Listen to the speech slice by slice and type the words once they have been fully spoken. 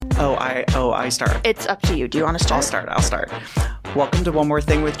I start. It's up to you. Do you want to start? I'll start. Welcome to One More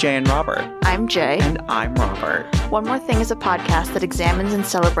Thing with Jay and Robert. I'm Jay. And I'm Robert. One More Thing is a podcast that examines and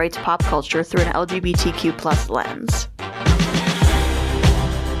celebrates pop culture through an LGBTQ plus lens.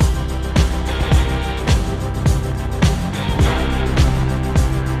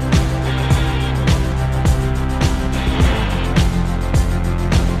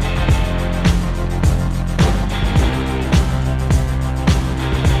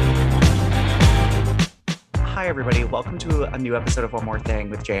 Hi, everybody. Welcome to a new episode of One More Thing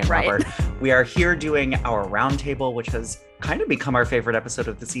with Jay and Robert. We are here doing our roundtable, which has kind of become our favorite episode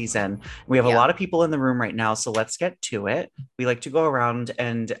of the season. We have a lot of people in the room right now, so let's get to it. We like to go around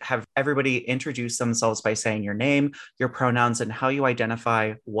and have everybody introduce themselves by saying your name, your pronouns, and how you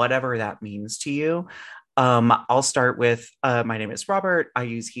identify, whatever that means to you. I'll start with, my name is Robert. I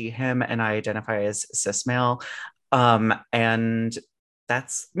use he, him, and I identify as cis male. And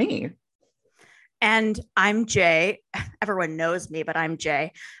that's me. And I'm Jay. Everyone knows me, but I'm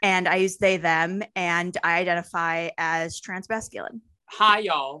Jay. And I use they, them, and I identify as transmasculine. Hi,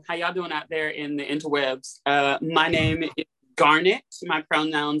 y'all. How y'all doing out there in the interwebs? My name is Garnet. My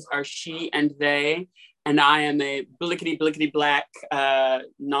pronouns are she and they. And I am a blickety black,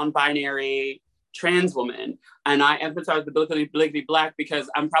 non-binary trans woman. And I emphasize the blickety black because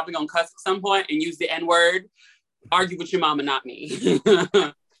I'm probably going to cuss at some point and use the N-word. Argue with your mama, not me.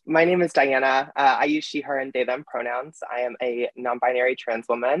 My name is Diana. I use she, her, and they, them pronouns. I am a non-binary trans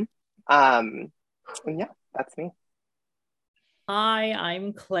woman. And yeah, that's me. Hi,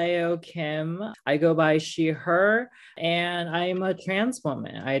 I'm Cleo Kim. I go by she, her, and I'm a trans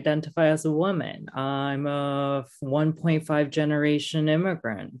woman. I identify as a woman. I'm a 1.5 generation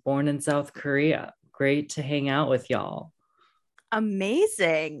immigrant born in South Korea. Great to hang out with y'all.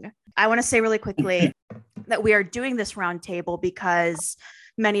 Amazing. I want to say really quickly that we are doing this roundtable because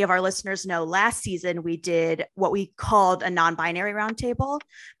many of our listeners know last season we did what we called a non-binary roundtable,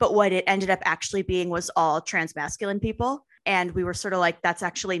 but what it ended up actually being was all transmasculine people. And we were sort of like, that's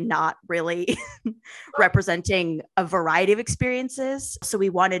actually not really representing a variety of experiences. So we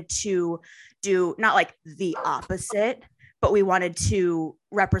wanted to do not like the opposite, but we wanted to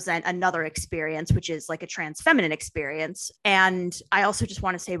represent another experience, which is like a trans feminine experience. And I also just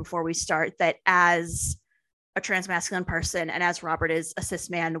want to say before we start that as a transmasculine person and as Robert is a cis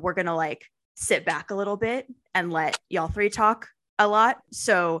man, we're going to like sit back a little bit and let y'all three talk a lot.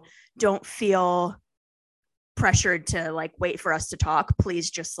 So don't feel pressured to like wait for us to talk.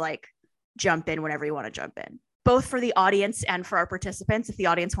 Please just like jump in whenever you want to jump in, both for the audience and for our participants. If the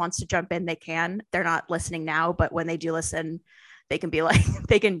audience wants to jump in, they can. They're not listening now, but when they do listen, they can be like,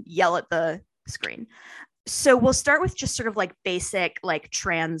 they can yell at the screen. So we'll start with just sort of like basic like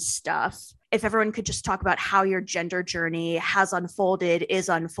trans stuff. If everyone could just talk about how your gender journey has unfolded, is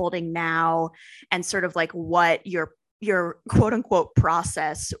unfolding now, and sort of like what your quote unquote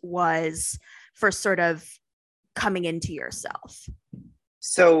process was for sort of coming into yourself.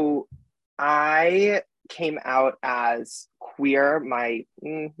 So I came out as queer my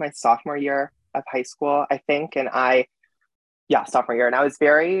sophomore year of high school, I think. Sophomore year. And I was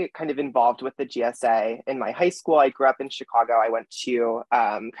very kind of involved with the GSA in my high school. I grew up in Chicago. I went to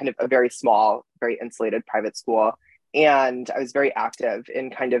kind of a very small, very insulated private school. And I was very active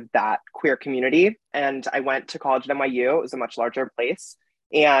in kind of that queer community. And I went to college at NYU. It was a much larger place.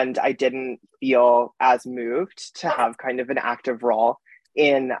 And I didn't feel as moved to have kind of an active role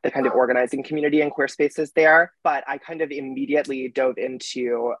in the kind of organizing community and queer spaces there. But I kind of immediately dove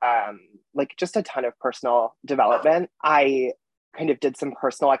into like just a ton of personal development. I kind of did some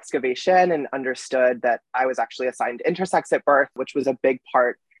personal excavation and understood that I was actually assigned intersex at birth, which was a big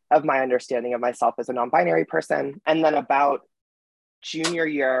part of my understanding of myself as a non-binary person. And then about junior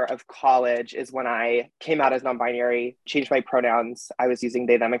year of college is when I came out as non-binary, changed my pronouns. I was using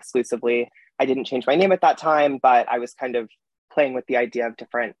they, them exclusively. I didn't change my name at that time, but I was kind of playing with the idea of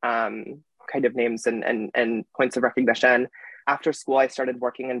different kind of names and points of recognition. After school, I started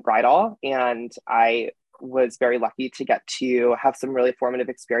working in bridal, and I was very lucky to get to have some really formative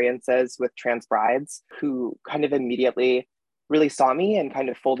experiences with trans brides who kind of immediately really saw me and kind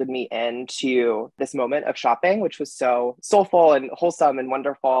of folded me into this moment of shopping, which was so soulful and wholesome and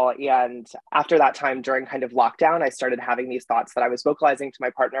wonderful. And after that time, during kind of lockdown, I started having these thoughts that I was vocalizing to my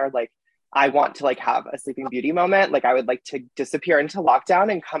partner, like, I want to like have a Sleeping Beauty moment. Like I would like to disappear into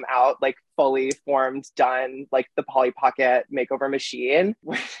lockdown and come out like fully formed, done, like the Polly Pocket makeover machine,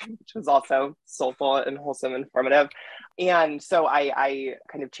 which was also soulful and wholesome and formative. And so I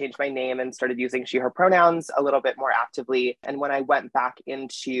kind of changed my name and started using she, her pronouns a little bit more actively. And when I went back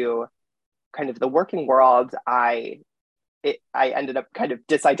into kind of the working world, I I ended up kind of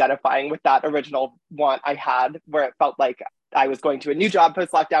disidentifying with that original want I had, where it felt like I was going to a new job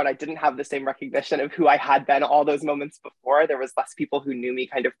post lockdown. I didn't have the same recognition of who I had been all those moments before. There was less people who knew me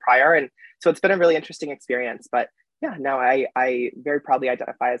kind of prior. And so it's been a really interesting experience. But yeah, now I very proudly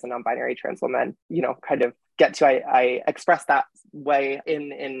identify as a non-binary trans woman, kind of I express that way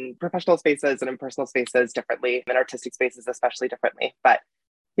in professional spaces and in personal spaces differently, in artistic spaces especially differently. But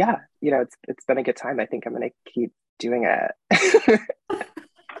yeah, it's been a good time. I think I'm going to keep doing it.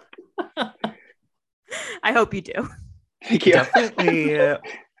 I hope you do. Thank you.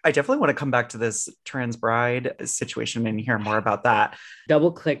 I definitely want to come back to this trans bride situation and hear more about that.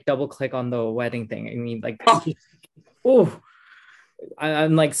 Double click on the wedding thing. I mean, like, oh,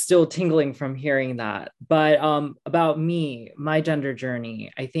 I'm like still tingling from hearing that. But about me, my gender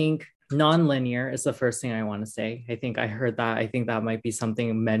journey, I think non-linear is the first thing I want to say. I think I heard that. I think that might be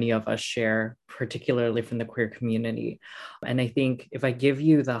something many of us share, particularly from the queer community. And I think if I give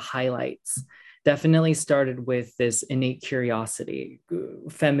you the highlights, definitely started with this innate curiosity,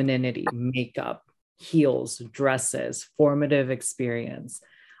 femininity, makeup, heels, dresses, formative experience.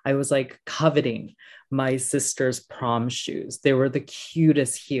 I was like coveting my sister's prom shoes. They were the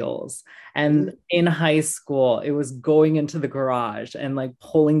cutest heels. And in high school, it was going into the garage and like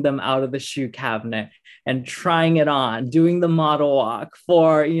pulling them out of the shoe cabinet and trying it on, doing the model walk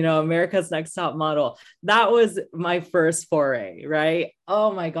for, America's Next Top Model. That was my first foray, right?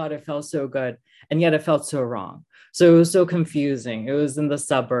 Oh my God, it felt so good. And yet it felt so wrong. So it was so confusing. It was in the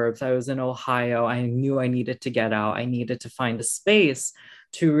suburbs. I was in Ohio. I knew I needed to get out. I needed to find a space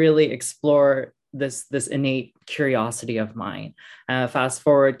to really explore this innate curiosity of mine. Fast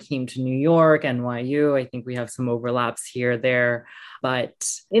forward, came to New York, NYU. I think we have some overlaps here, there. But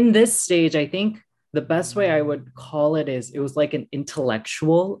in this stage, I think the best way I would call it is it was like an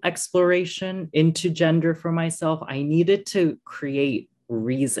intellectual exploration into gender for myself. I needed to create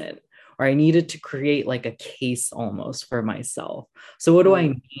reason, or I needed to create like a case almost for myself. So what do I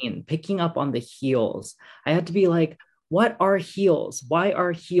mean? Picking up on the heels, I had to be like, what are heels? Why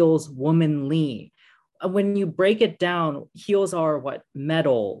are heels womanly? When you break it down, heels are what?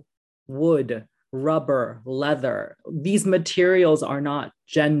 Metal, wood, rubber, leather. These materials are not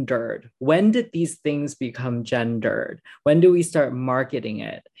gendered. When did these things become gendered? When do we start marketing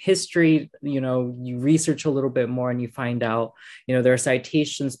it? History, you research a little bit more and you find out, there are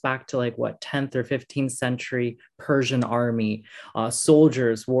citations back to like 10th or 15th century Persian army.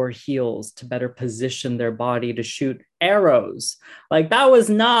 Soldiers wore heels to better position their body to shoot arrows. Like that was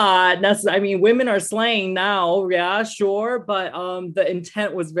not necessary. I mean, women are slaying now, yeah, sure, but the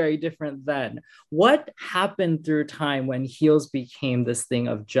intent was very different then. What happened through time when heels became this thing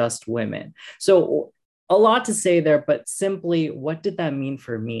of just women? So a lot to say there, but simply, what did that mean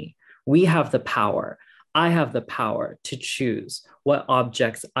for me? We have the power. I have the power to choose what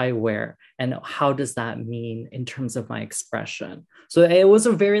objects I wear and how does that mean in terms of my expression. So it was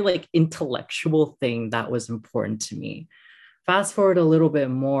a very intellectual thing that was important to me. Fast forward a little bit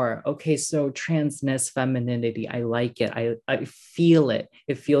more. Okay, so transness, femininity, I like it. I feel it.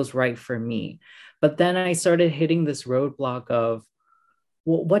 It feels right for me. But then I started hitting this roadblock of,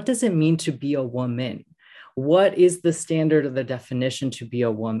 well, what does it mean to be a woman? What is the standard of the definition to be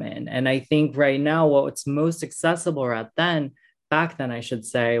a woman? And I think right now, what's most accessible back then, I should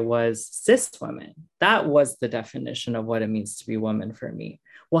say, was cis women. That was the definition of what it means to be a woman for me.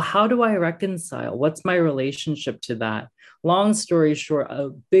 Well, how do I reconcile? What's my relationship to that? Long story short, a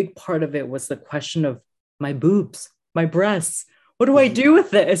big part of it was the question of my boobs, my breasts. What do I do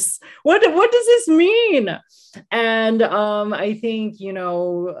with this? What does this mean? And I think,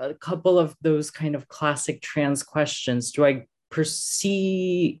 a couple of those kind of classic trans questions. Do I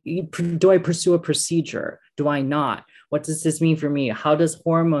pursue a procedure? Do I not? What does this mean for me? How does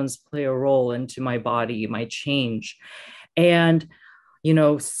hormones play a role into my body, my change? And,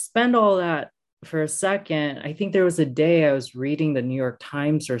 spend all that for a second. I think there was a day I was reading the New York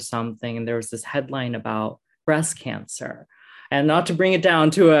Times or something, and there was this headline about breast cancer. And not to bring it down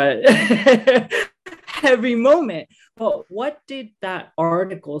to a heavy moment, but what did that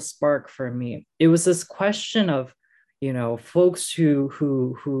article spark for me? It was this question of, folks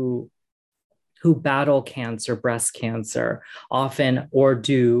who battle cancer, breast cancer, often or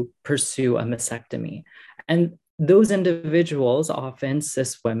do pursue a mastectomy. And those individuals, often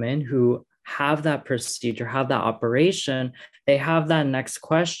cis women who have that procedure, have that operation, they have that next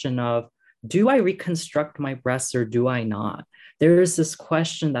question of, do I reconstruct my breasts or do I not? There is this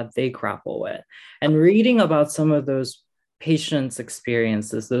question that they grapple with. And reading about some of those patients'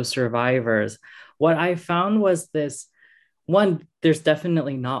 experiences, those survivors, what I found was this, one, there's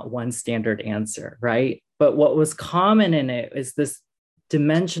definitely not one standard answer, right? But what was common in it is this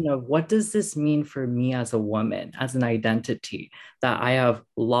dimension of what does this mean for me as a woman, as an identity, that I have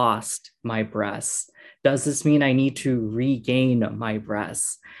lost my breasts? Does this mean I need to regain my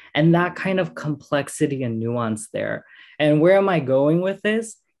breasts? And that kind of complexity and nuance there. And where am I going with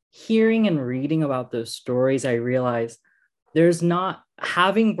this? Hearing and reading about those stories, I realized there's not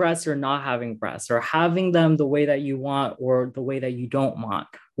having breasts or not having breasts, or having them the way that you want or the way that you don't want.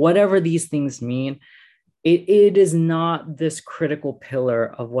 Whatever these things mean, it is not this critical pillar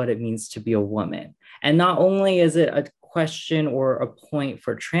of what it means to be a woman. And not only is it a question or a point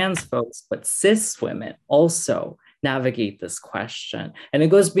for trans folks, but cis women also navigate this question. And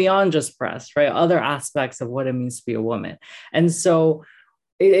it goes beyond just breast, right? Other aspects of what it means to be a woman. And so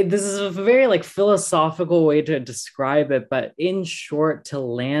this is a very like philosophical way to describe it, but in short, to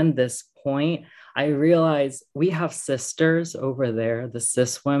land this point, I realize we have sisters over there, the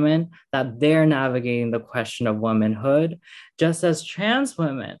cis women, that they're navigating the question of womanhood, just as trans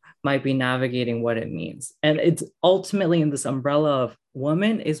women might be navigating what it means. And it's ultimately in this umbrella of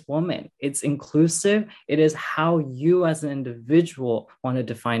woman is woman. It's inclusive. It is how you as an individual want to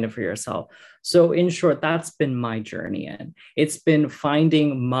define it for yourself. So in short, that's been my journey in. It's been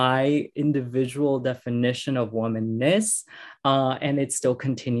finding my individual definition of womanness, and it still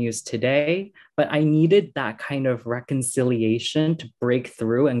continues today. But I needed that kind of reconciliation to break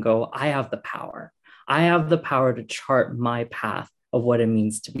through and go, I have the power. I have the power to chart my path of what it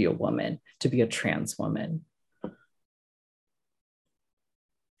means to be a woman, to be a trans woman.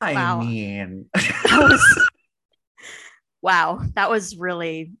 I mean, wow, that was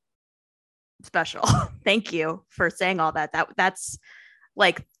really special. Thank you for saying all that. That's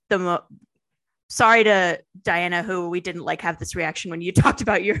like sorry to Diana, who we didn't like have this reaction when you talked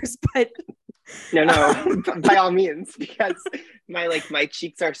about yours, but no, by all means, because my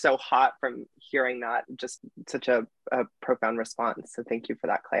cheeks are so hot from hearing that. Just such a profound response. So thank you for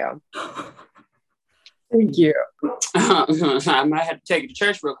that, Cleo. Thank you. I might have to take you to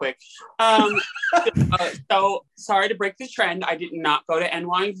church real quick. So sorry to break the trend. I did not go to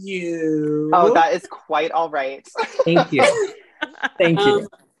NYU. Oh, that is quite all right. Thank you. Thank you.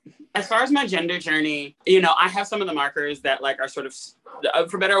 As far as my gender journey, I have some of the markers that like are sort of,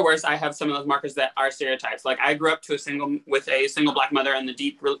 for better or worse, I have some of those markers that are stereotypes. Like I grew up with a single Black mother in the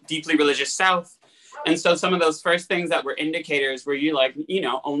deeply religious South. And so some of those first things that were indicators were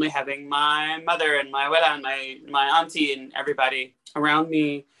only having my mother and my abuela and my auntie and everybody around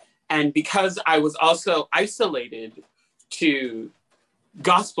me. And because I was also isolated to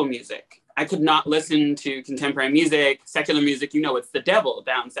gospel music, I could not listen to contemporary music, secular music, it's the devil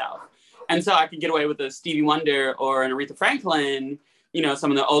down South. And so I could get away with a Stevie Wonder or an Aretha Franklin,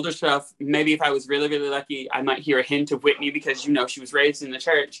 some of the older stuff. Maybe if I was really, really lucky, I might hear a hint of Whitney because, she was raised in the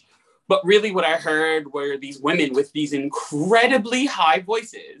church. But really what I heard were these women with these incredibly high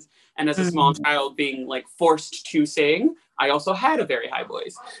voices. And as a small child being like forced to sing, I also had a very high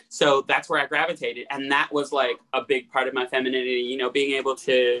voice. So that's where I gravitated. And that was like a big part of my femininity,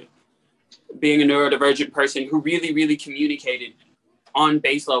 being a neurodivergent person who really, really communicated on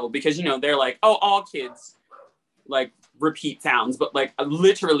base level because, they're like, oh, all kids like repeat sounds, but like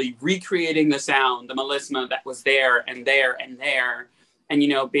literally recreating the sound, the melisma that was there and there and there. And,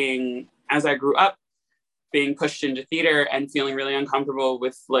 being, as I grew up, being pushed into theater and feeling really uncomfortable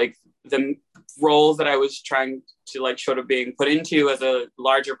with like the roles that I was trying to like sort of being put into as a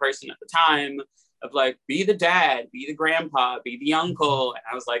larger person at the time of like, be the dad, be the grandpa, be the uncle. And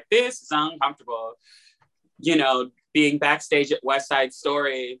I was like, this is uncomfortable. Being backstage at West Side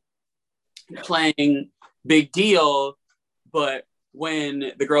Story, playing Big Deal, but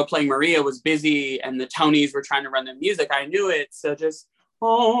when the girl playing Maria was busy and the Tonys were trying to run the music, I knew it. So just,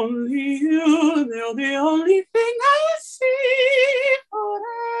 only you, you're the only thing I see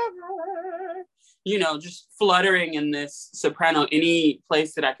forever. Just fluttering in this soprano, any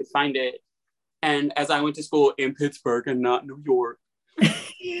place that I could find it. And as I went to school in Pittsburgh and not New York,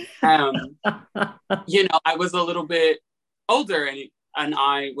 I was a little bit older and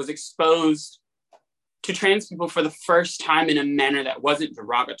I was exposed to trans people for the first time in a manner that wasn't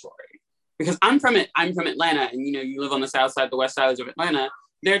derogatory. Because I'm from Atlanta, and you live on the south side, the west side of Atlanta.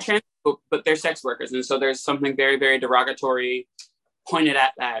 They're trans people, but they're sex workers, and so there's something very, very derogatory pointed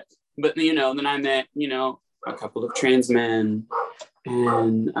at that. But then I met a couple of trans men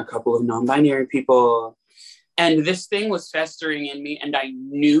and a couple of non-binary people, and this thing was festering in me, and I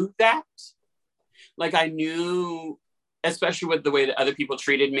knew that. Like I knew, especially with the way that other people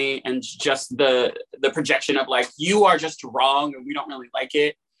treated me, and just the projection of like, you are just wrong, and we don't really like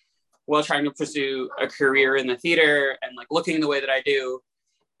it. While trying to pursue a career in the theater and like looking the way that I do,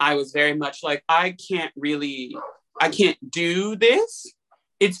 I was very much like, I can't do this.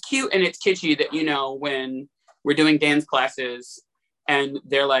 It's cute and it's kitschy that, you know, when we're doing dance classes and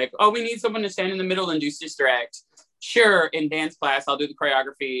they're like, oh, we need someone to stand in the middle and do Sister Act. Sure, in dance class, I'll do the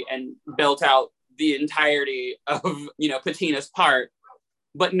choreography and belt out the entirety of, you know, Patina's part,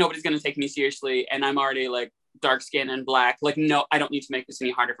 but nobody's going to take me seriously. And I'm already like dark skin and black. Like, no, I don't need to make this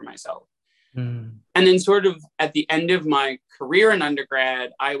any harder for myself. And then sort of at the end of my career in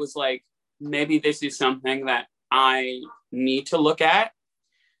undergrad, I was like, maybe this is something that I need to look at.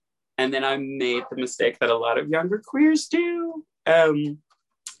 And then I made the mistake that a lot of younger queers do.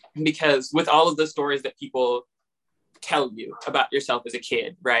 Because with all of the stories that people tell you about yourself as a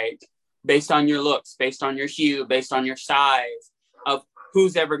kid, right? Based on your looks, based on your hue, based on your size, of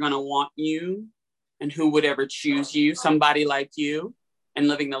who's ever going to want you and who would ever choose you, somebody like you, and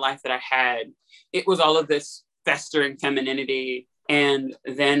living the life that I had. It was all of this festering femininity. And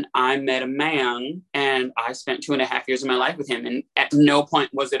then I met a man and I spent 2.5 years of my life with him. And at no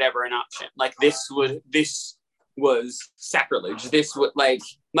point was it ever an option. Like this was sacrilege. This was like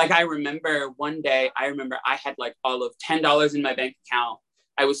I remember one day, I had like all of $10 in my bank account.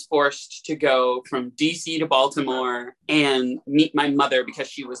 I was forced to go from DC to Baltimore and meet my mother because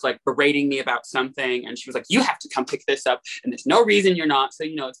she was like berating me about something. And she was like, you have to come pick this up. And there's no reason you're not. So,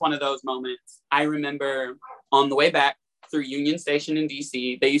 you know, it's one of those moments. I remember on the way back through Union Station in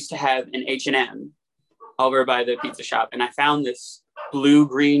DC, they used to have an H&M over by the pizza shop. And I found this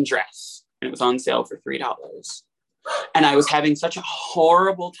blue-green dress and it was on sale for $3. And I was having such a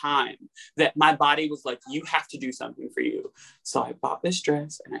horrible time that my body was like, you have to do something for you. So I bought this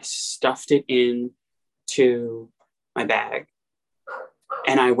dress and I stuffed it into my bag.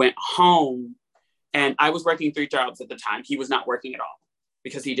 And I went home and I was working 3 jobs at the time. He was not working at all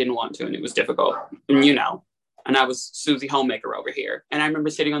because he didn't want to and it was difficult. And you know, and I was Susie Homemaker over here. And I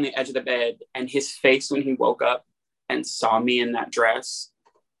remember sitting on the edge of the bed and his face when he woke up and saw me in that dress,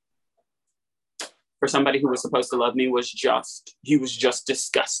 for somebody who was supposed to love me, he was just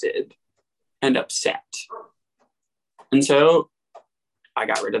disgusted and upset. And so I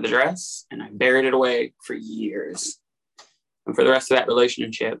got rid of the dress and I buried it away for years. And for the rest of that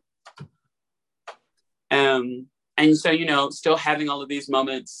relationship. And so, you know, still having all of these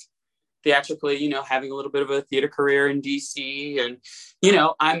moments theatrically, you know, having a little bit of a theater career in DC. And, you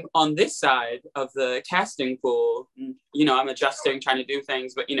know, I'm on this side of the casting pool. And, you know, I'm adjusting, trying to do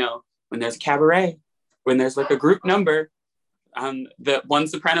things. But, you know, when there's a cabaret, when there's like a group number, the one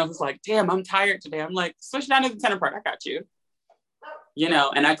soprano who's like, damn, I'm tired today. I'm like, switch down to the tenor part. I got you. You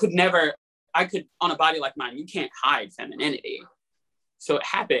know, and I could, on a body like mine, you can't hide femininity. So it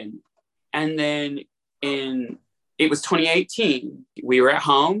happened. And then it was 2018. We were at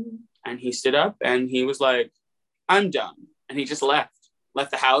home and he stood up and he was like, I'm done. And he just left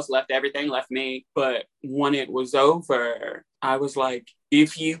the house, left everything, left me. But when it was over, I was like,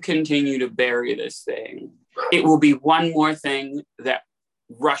 if you continue to bury this thing, it will be one more thing that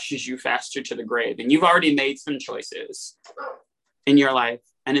rushes you faster to the grave. And you've already made some choices in your life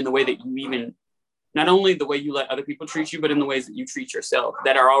and in the way that you even, not only the way you let other people treat you, but in the ways that you treat yourself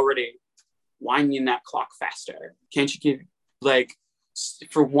that are already winding that clock faster. Can't you give, like,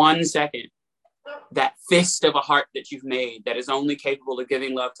 for 1 second, that fist of a heart that you've made that is only capable of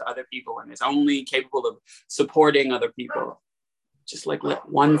giving love to other people and is only capable of supporting other people? Just like let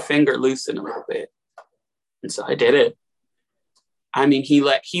one finger loosen a little bit. And so I did it. I mean, he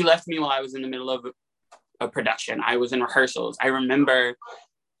left me while I was in the middle of a production. I was in rehearsals. I remember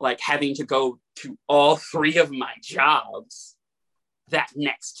like having to go to all 3 of my jobs that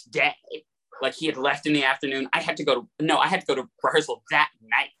next day. Like he had left in the afternoon. I had to go to rehearsal that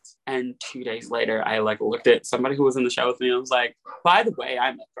night. And 2 days later, I like looked at somebody who was in the show with me. And I was like, by the way,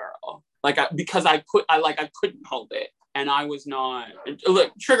 I'm a girl. Like, because I couldn't hold it. And I was not,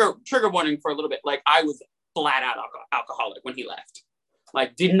 look, trigger warning for a little bit. Like I was flat out alcoholic when he left.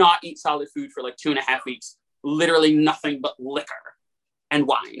 Like did not eat solid food for like 2.5 weeks. Literally nothing but liquor and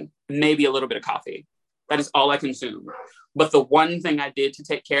wine, maybe a little bit of coffee. That is all I consumed. But the one thing I did to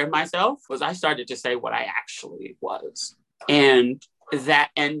take care of myself was I started to say what I actually was. And that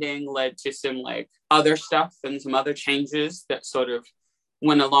ending led to some like other stuff and some other changes that sort of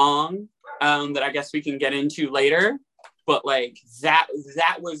went along that I guess we can get into later. But like that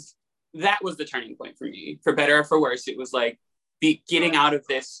was the turning point for me, for better or for worse. It was like getting out of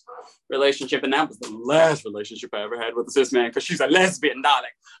this relationship. And that was the last relationship I ever had with a cis man because she's a lesbian,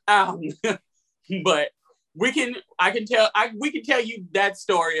 darling. But we can tell you that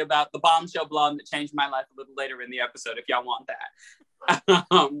story about the bombshell blonde that changed my life a little later in the episode if y'all want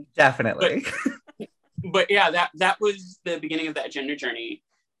that. Definitely. But yeah, that was the beginning of that gender journey.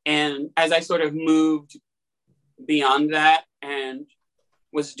 And as I sort of moved beyond that and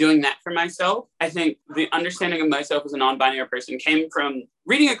was doing that for myself, I think the understanding of myself as a non-binary person came from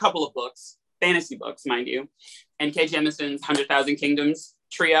reading a couple of books, fantasy books, mind you, and K. Jemison's 100,000 Kingdoms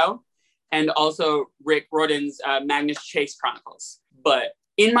trio, and also Rick Riordan's Magnus Chase Chronicles. But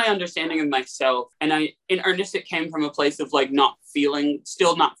in my understanding of myself, and in earnest, it came from a place of like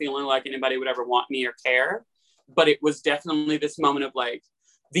still not feeling like anybody would ever want me or care. But it was definitely this moment of like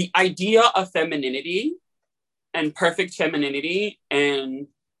the idea of femininity and perfect femininity and,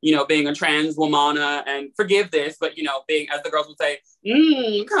 you know, being a trans womana and forgive this, but, you know, being, as the girls would say,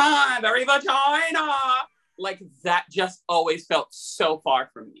 very vagina. Like that just always felt so far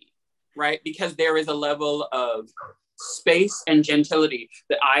from me, right? Because there is a level of space and gentility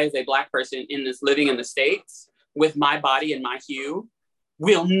that I, as a Black person living in the States with my body and my hue,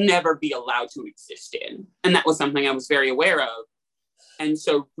 will never be allowed to exist in. And that was something I was very aware of. And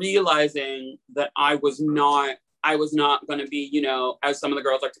so realizing that I was not going to be, you know, as some of the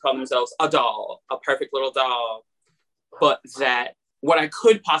girls like to call themselves, a doll, a perfect little doll, but that what I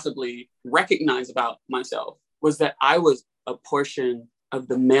could possibly recognize about myself was that I was a portion of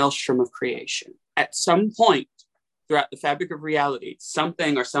the maelstrom of creation. At some point throughout the fabric of reality,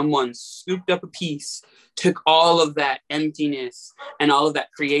 something or someone scooped up a piece, took all of that emptiness and all of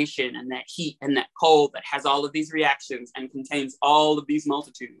that creation and that heat and that cold that has all of these reactions and contains all of these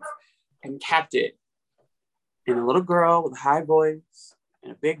multitudes, and capped it in a little girl with a high voice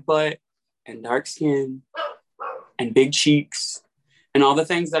and a big butt and dark skin and big cheeks and all the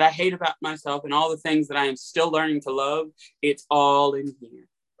things that I hate about myself and all the things that I am still learning to love. It's all in here.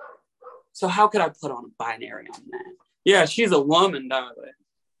 So how could I put on a binary on that? Yeah, she's a woman, darling.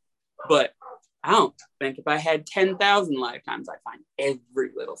 But I don't think if I had 10,000 lifetimes, I'd find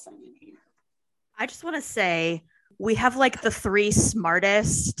every little thing in here. I just want to say we have like the 3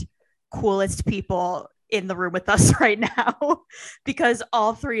 smartest, coolest people in the room with us right now, because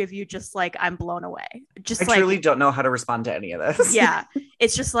all 3 of you just like, I'm blown away. Just I truly don't know how to respond to any of this. Yeah.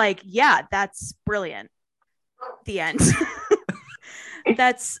 It's just like, yeah, that's brilliant. The end.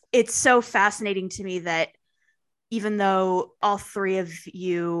 It's so fascinating to me that even though all 3 of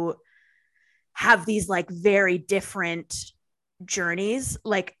you have these like very different journeys,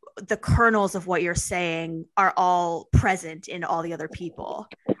 like the kernels of what you're saying are all present in all the other people,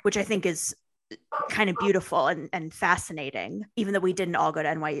 which I think is kind of beautiful and fascinating, even though we didn't all go to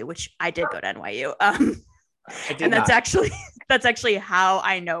NYU, which I did go to NYU. And that's actually how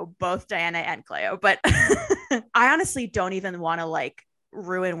I know both Diana and Cleo. But I honestly don't even want to like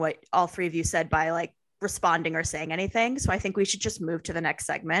ruin what all 3 of you said by like responding or saying anything. So I think we should just move to the next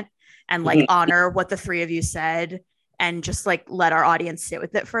segment and like honor what the 3 of you said and just like let our audience sit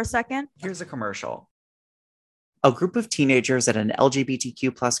with it for a second. Here's a commercial. A group of teenagers at an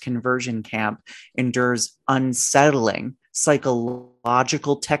LGBTQ plus conversion camp endures unsettling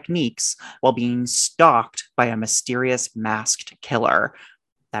psychological techniques while being stalked by a mysterious masked killer.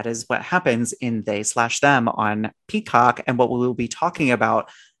 That is what happens in They/Them on Peacock, and what we will be talking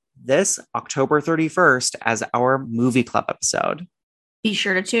about this October 31st as our movie club episode. Be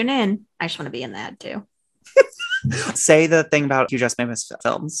sure to tune in. I just want to be in that too. Say the thing about Huge Ass Mammoth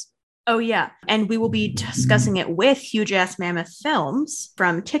Films. Oh, yeah. And we will be discussing it with Huge Ass Mammoth Films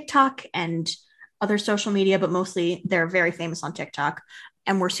from TikTok and other social media, but mostly they're very famous on TikTok.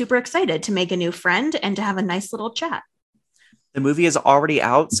 And we're super excited to make a new friend and to have a nice little chat. The movie is already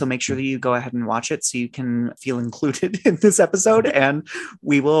out, so make sure that you go ahead and watch it so you can feel included in this episode. And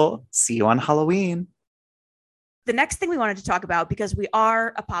we will see you on Halloween. The next thing we wanted to talk about, because we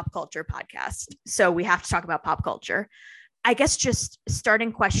are a pop culture podcast, so we have to talk about pop culture. I guess just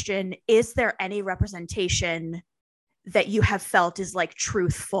starting question, is there any representation that you have felt is like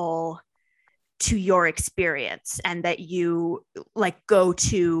truthful to your experience and that you like go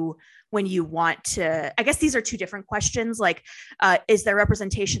to when you want to? I guess these are 2 different questions. Like, is there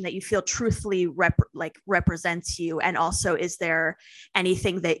representation that you feel truthfully represents you? And also, is there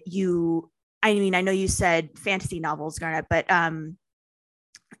anything that I know you said fantasy novels, Garnet, but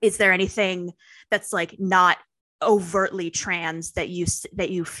is there anything that's like not overtly trans that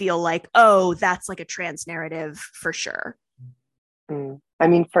you feel like, oh, that's like a trans narrative for sure? I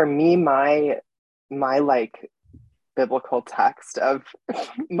mean, for me, my like biblical text of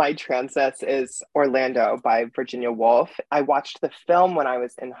my transness is Orlando by Virginia Woolf. I watched the film when I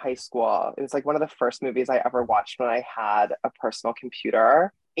was in high school. It was like one of the first movies I ever watched when I had a personal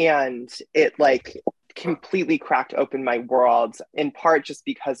computer, and it like completely cracked open my world, in part just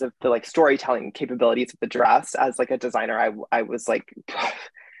because of the like storytelling capabilities of the dress. As like a designer, I was like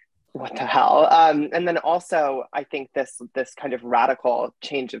what the hell? And then also, I think this kind of radical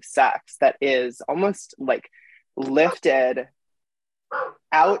change of sex that is almost like lifted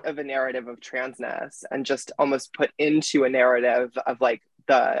out of a narrative of transness and just almost put into a narrative of like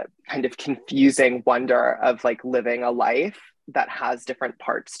the kind of confusing wonder of like living a life that has different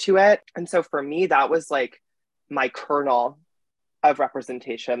parts to it. And so for me, that was like my kernel of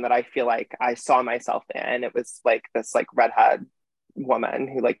representation that I feel like I saw myself in. It was like this like redhead woman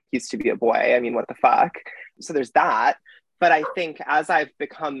who like used to be a boy. I mean, what the fuck? So there's that. But I think as I've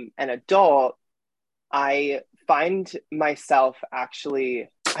become an adult, I find myself actually,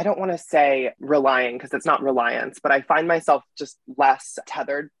 I don't want to say relying because it's not reliance, but I find myself just less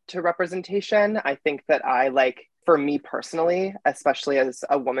tethered to representation. I think that I like, for me personally, especially as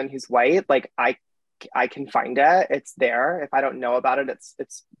a woman who's white, like I can find it. It's there. If I don't know about it,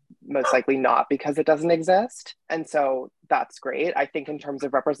 it's most likely not because it doesn't exist. And so that's great. I think in terms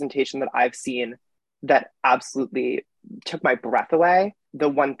of representation that I've seen that absolutely took my breath away, the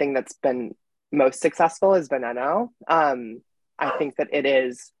one thing that's been most successful is Veneno. I think that it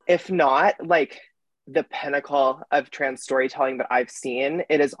is, if not like the pinnacle of trans storytelling that I've seen,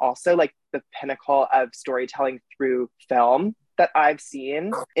 it is also like the pinnacle of storytelling through film that I've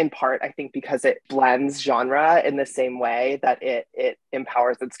seen, in part, I think, because it blends genre in the same way that it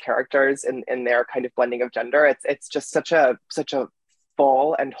empowers its characters in their kind of blending of gender. It's just such a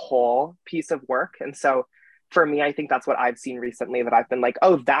full and whole piece of work. And so for me, I think that's what I've seen recently that I've been like,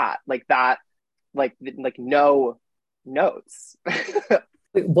 oh, that no notes.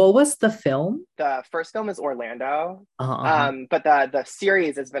 Wait, what was the film? The first film is Orlando. But the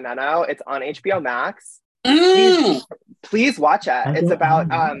series is Veneno. It's on HBO Max. Please watch it. It's about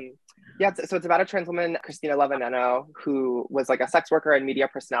so it's about a trans woman, Cristina La Veneno, who was like a sex worker and media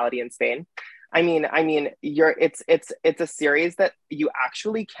personality in Spain. I mean, it's a series that you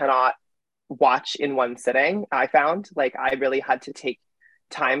actually cannot watch in one sitting. I found like I really had to take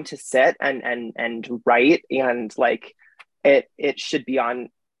time to sit and write, and like it should be on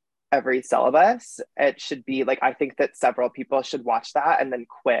every syllabus. It should be like, I think that several people should watch that and then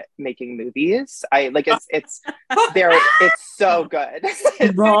quit making movies. I like it's there. It's so good.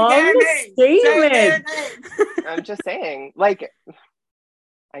 Wrong statement. I'm just saying, like,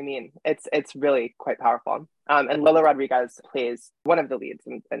 I mean, it's really quite powerful. And Lola Rodriguez plays one of the leads,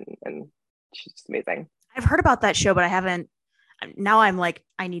 and she's just amazing. I've heard about that show, but I haven't. Now I'm like,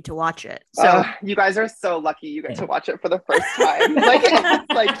 I need to watch it. So you guys are so lucky you get to watch it for the first time.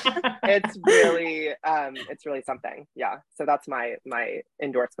 It's really something. Yeah. So that's my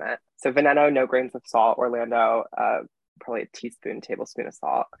endorsement. So Veneno, no grains of salt. Orlando, probably a tablespoon of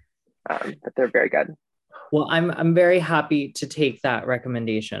salt. But they're very good. Well, I'm very happy to take that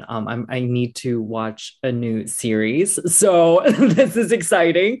recommendation. I need to watch a new series, so this is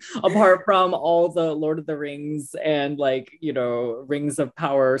exciting. Apart from all the Lord of the Rings and Rings of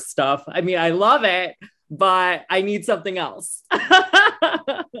Power stuff, I mean, I love it, but I need something else.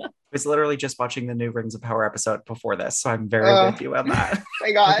 I was literally just watching the new Rings of Power episode before this, so I'm very with you on that.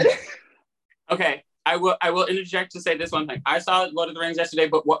 My God. Okay. I will interject to say this one thing. I saw Lord of the Rings yesterday,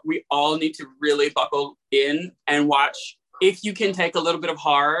 but what we all need to really buckle in and watch, if you can take a little bit of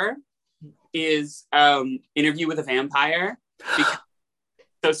horror, is Interview with a Vampire.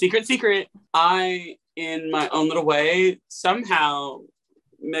 So secret, I, in my own little way, somehow,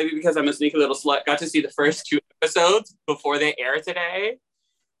 maybe because I'm a sneaky little slut, got to see the first 2 episodes before they air today.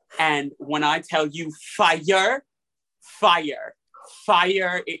 And when I tell you fire,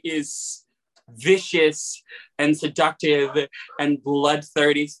 it is vicious and seductive and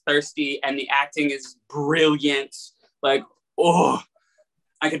bloodthirsty, and the acting is brilliant. Like, oh,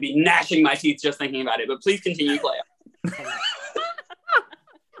 I could be gnashing my teeth just thinking about it. But please continue, Cleo.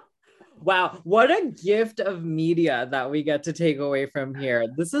 Wow, what a gift of media that we get to take away from here.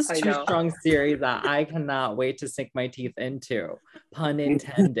 This is 2 strong series that I cannot wait to sink my teeth into. Pun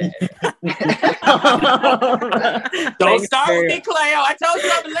intended. Don't start with me, Cleo. I told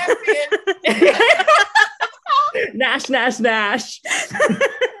you I'm a lesbian. Nash.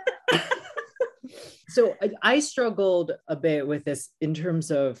 So I struggled a bit with this in terms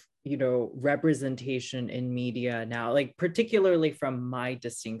of, representation in media now, like particularly from my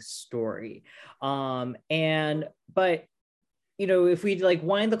distinct story. But if we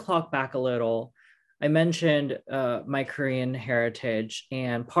wind the clock back a little, I mentioned my Korean heritage,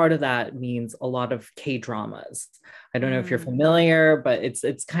 and part of that means a lot of K-dramas. I don't know if you're familiar, but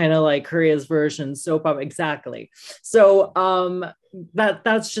it's kind of like Korea's version soap opera. Exactly. So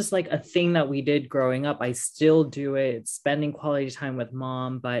that's just like a thing that we did growing up. I still do it. It's spending quality time with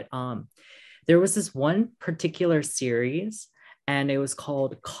mom. But there was this one particular series, and it was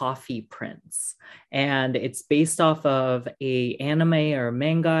called Coffee Prince. And it's based off of a anime or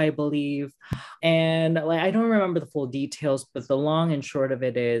manga, I believe. And like, I don't remember the full details, but the long and short of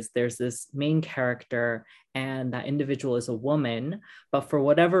it is there's this main character, and that individual is a woman, but for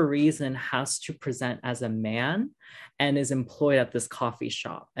whatever reason has to present as a man and is employed at this coffee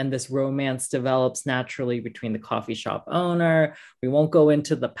shop. And this romance develops naturally between the coffee shop owner. We won't go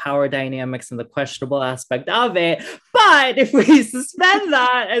into the power dynamics and the questionable aspect of it, but if we suspend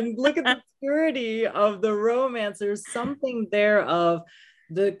that and look at the purity of the romance, there's something there of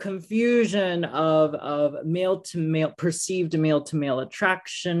the confusion of male to male, perceived male to male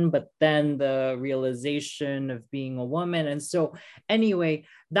attraction, but then the realization of being a woman. And so anyway,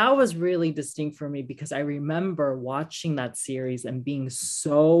 that was really distinct for me because I remember watching that series and being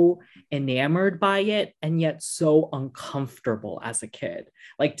so enamored by it and yet so uncomfortable as a kid.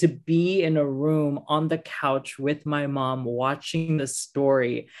 Like to be in a room on the couch with my mom watching the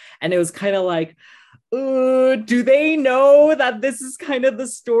story. And it was kind of like, do they know that this is kind of the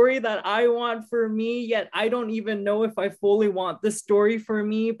story that I want for me? Yet I don't even know if I fully want this story for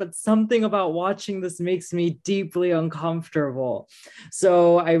me, but something about watching this makes me deeply uncomfortable.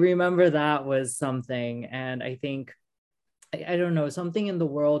 So I remember that was something. And I think, I don't know, something in the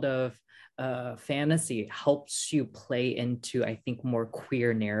world of fantasy helps you play into, I think, more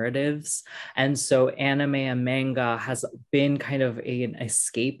queer narratives. And so anime and manga has been kind of an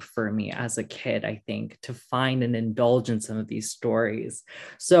escape for me as a kid, I think, to find and indulge in some of these stories.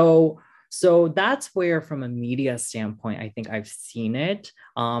 So that's where, from a media standpoint, I think I've seen it.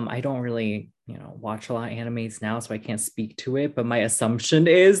 I don't really, watch a lot of animes now, so I can't speak to it. But my assumption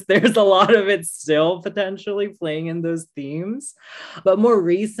is there's a lot of it still potentially playing in those themes. But more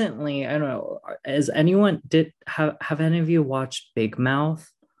recently, I don't know, have any of you watched Big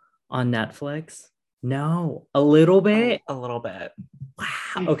Mouth on Netflix? No, a little bit. A little bit.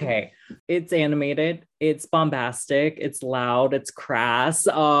 Wow. Okay. It's animated. It's bombastic. It's loud. It's crass.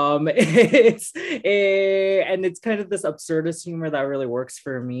 And it's kind of this absurdist humor that really works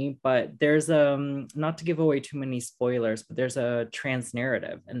for me. But there's not to give away too many spoilers, but there's a trans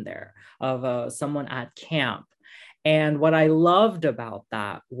narrative in there of someone at camp. And what I loved about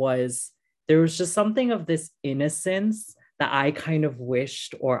that was there was just something of this innocence that I kind of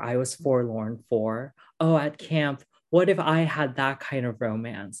wished, or I was forlorn for. Oh, at camp, what if I had that kind of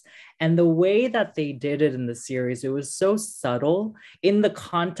romance? And the way that they did it in the series, it was so subtle in the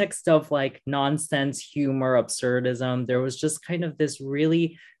context of like nonsense, humor, absurdism. There was just kind of this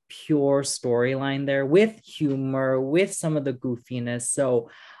really pure storyline there with humor, with some of the goofiness. So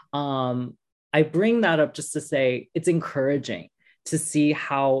I bring that up just to say it's encouraging to see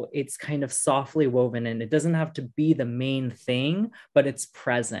how it's kind of softly woven in. It doesn't have to be the main thing, but it's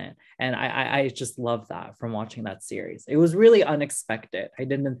present. And I just love that from watching that series. It was really unexpected. I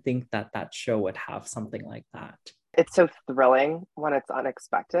didn't think that show would have something like that. It's so thrilling when it's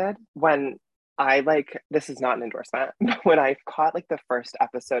unexpected. When this is not an endorsement, but when I caught like the first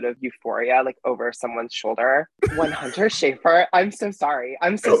episode of Euphoria, like over someone's shoulder, when Hunter Schafer, I'm so sorry.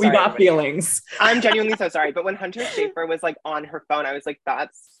 We got feelings. I'm genuinely so sorry. But when Hunter Schafer was like on her phone, I was like,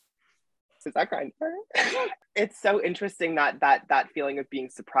 is that Grindr? It's so interesting that feeling of being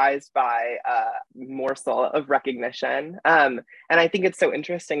surprised by a morsel of recognition. And I think it's so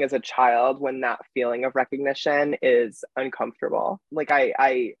interesting as a child when that feeling of recognition is uncomfortable. Like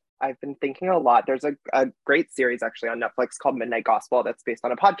I've been thinking a lot. There's a great series actually on Netflix called Midnight Gospel that's based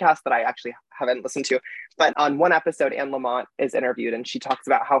on a podcast that I actually haven't listened to. But on one episode, Anne Lamott is interviewed and she talks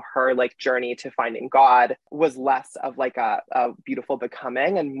about how her like journey to finding God was less of like a beautiful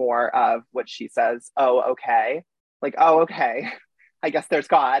becoming and more of what she says, oh, okay. Like, oh, okay. I guess there's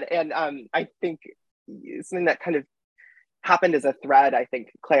God. And I think something that kind of happened as a thread, I think,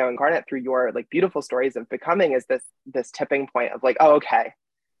 Cleo and Garnet, through your like beautiful stories of becoming is this tipping point of like, oh, okay.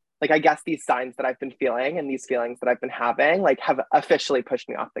 Like, I guess these signs that I've been feeling and these feelings that I've been having, like, have officially pushed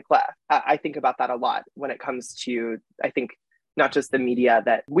me off the cliff. I think about that a lot when it comes to, I think, not just the media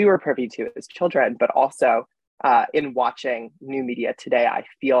that we were privy to as children, but also in watching new media today, I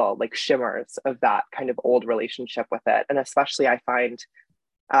feel like shimmers of that kind of old relationship with it. And especially I find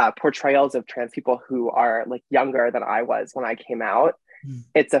portrayals of trans people who are like younger than I was when I came out.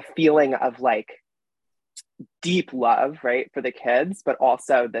 It's a feeling of like, deep love, right, for the kids, but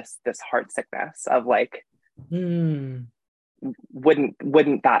also this heart sickness of like, wouldn't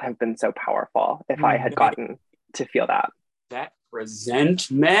that have been so powerful if I had gotten to feel that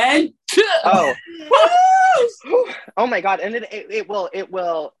resentment? Oh my God. And it will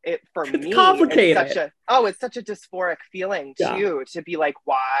for it's me complicated. it's such a dysphoric feeling too, to be like,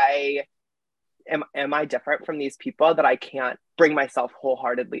 why am I different from these people that I can't bring myself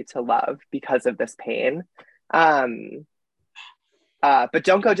wholeheartedly to love because of this pain? But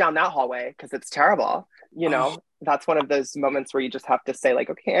don't go down that hallway because it's terrible. You know, that's one of those moments where you just have to say like,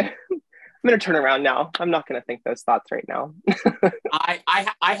 okay, I'm going to turn around now. I'm not going to think those thoughts right now. I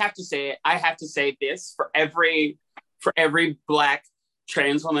have to say it. I have to say this for every Black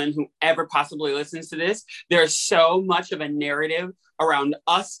trans woman who ever possibly listens to this. There's so much of a narrative around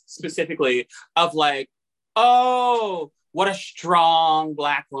us specifically of like, oh, what a strong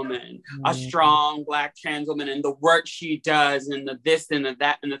Black woman, a strong Black trans woman, and the work she does, and the this and the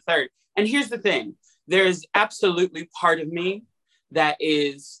that and the third. And here's the thing. There's absolutely part of me that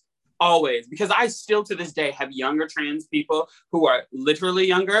is always, because I still to this day have younger trans people who are literally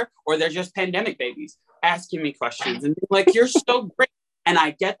younger, or they're just pandemic babies, asking me questions and being like, you're so great. And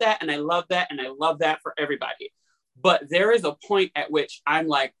I get that, and I love that, and I love that for everybody. But there is a point at which I'm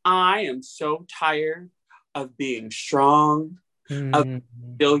like, I am so tired of being strong, of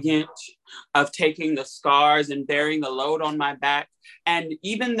resilient, of taking the scars and bearing the load on my back. And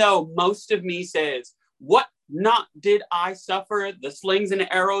even though most of me says, what not did I suffer the slings and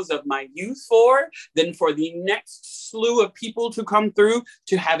arrows of my youth for, then for the next slew of people to come through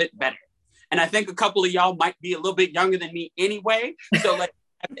to have it better. And I think a couple of y'all might be a little bit younger than me anyway. So like,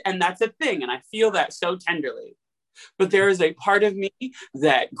 and that's a thing. And I feel that so tenderly. But there is a part of me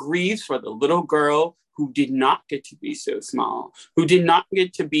that grieves for the little girl who did not get to be so small, who did not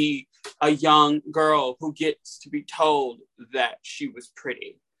get to be a young girl who gets to be told that she was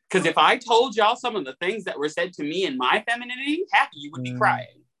pretty. Because if I told y'all some of the things that were said to me in my femininity, half of you would be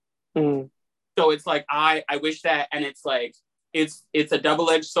crying. So it's like, I wish that, and it's like, it's a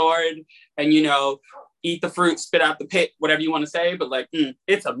double-edged sword, and you know, eat the fruit, spit out the pit, whatever you want to say, but like,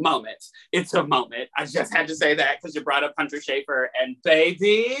 it's a moment. It's a moment. I just had to say that because you brought up Hunter Schafer, and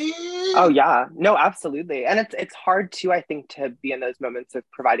baby. Oh yeah, no, absolutely. And it's hard too, I think, to be in those moments of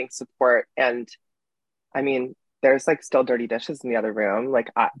providing support. And I mean, there's like still dirty dishes in the other room. Like,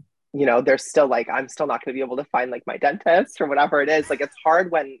 there's still like, I'm still not going to be able to find like my dentist or whatever it is. Like, it's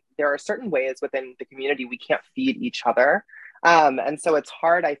hard when there are certain ways within the community we can't feed each other. And so it's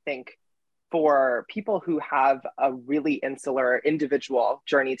hard, I think, for people who have a really insular individual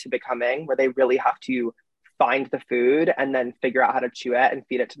journey to becoming, where they really have to find the food and then figure out how to chew it and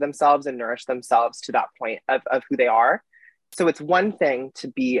feed it to themselves and nourish themselves to that point of who they are. So it's one thing to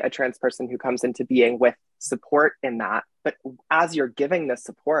be a trans person who comes into being with support in that, but as you're giving the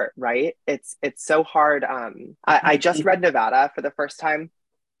support, right, it's so hard. I just read Nevada for the first time,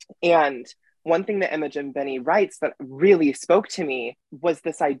 and one thing that Imogen Benny writes that really spoke to me was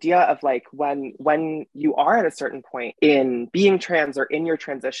this idea of like, when you are at a certain point in being trans or in your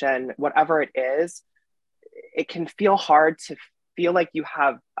transition, whatever it is, it can feel hard to feel like you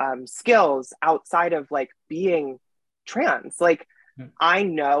have skills outside of like being trans. Like, I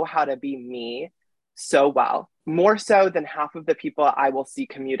know how to be me so well, more so than half of the people I will see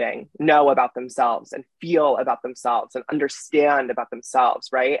commuting know about themselves and feel about themselves and understand about themselves,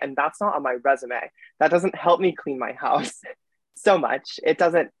 right? And that's not on my resume. That doesn't help me clean my house so much. It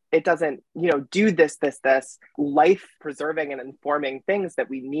doesn't, do this life preserving and informing things that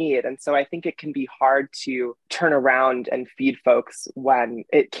we need. And so I think it can be hard to turn around and feed folks when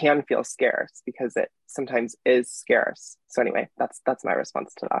it can feel scarce, because it sometimes is scarce. So anyway, that's my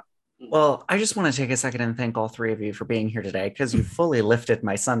response to that. Well, I just want to take a second and thank all three of you for being here today, because you fully lifted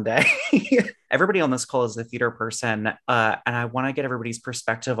my Sunday. Everybody on this call is a theater person, and I want to get everybody's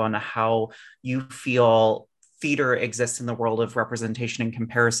perspective on how you feel theater exists in the world of representation in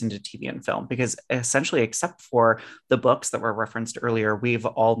comparison to TV and film, because essentially, except for the books that were referenced earlier, we've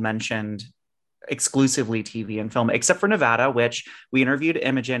all mentioned exclusively TV and film, except for Nevada, which we interviewed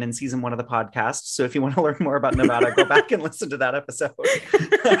Imogen in season 1 of the podcast. So if you want to learn more about Nevada, go back and listen to that episode.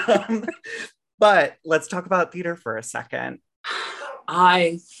 But let's talk about theater for a second.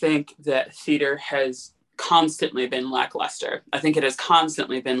 I think that theater has constantly been lackluster. I think it has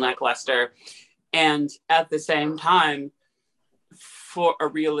constantly been lackluster. And at the same time, for a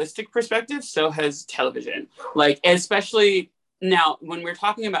realistic perspective, so has television. Like, especially now, when we're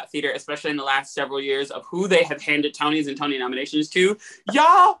talking about theater, especially in the last several years of who they have handed Tonys and Tony nominations to,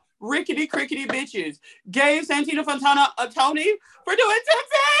 y'all rickety crickety bitches gave Santino Fontana a Tony for doing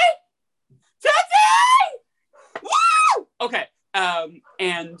Tootsie! Woo! Okay. And,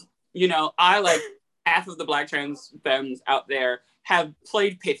 I, like, half of the Black trans femmes out there have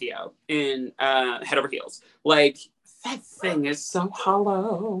played Pythio in Head Over Heels. Like, that thing is so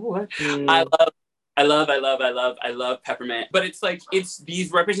hollow. I love Peppermint. But it's like, it's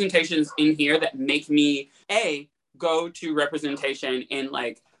these representations in here that make me, go to representation in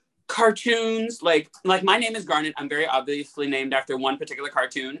like cartoons, like My Name is Garnet. I'm very obviously named after one particular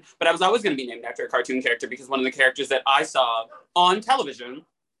cartoon, but I was always going to be named after a cartoon character because one of the characters that I saw on television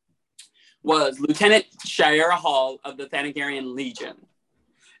was Lieutenant Shira Hall of the Thanagarian Legion.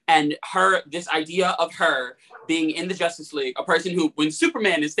 And this idea of her being in the Justice League, a person who, when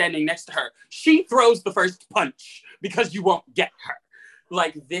Superman is standing next to her, she throws the first punch because you won't get her.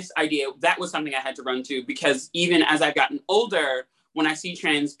 Like, this idea, that was something I had to run to, because even as I've gotten older, when I see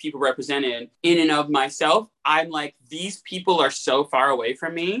trans people represented in and of myself, I'm like, these people are so far away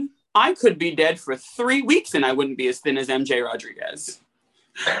from me. I could be dead for 3 weeks and I wouldn't be as thin as MJ Rodriguez.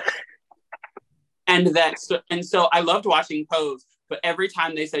 And so I loved watching Pose, but every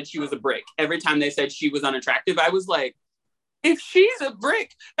time they said she was a brick, every time they said she was unattractive, I was like, if she's a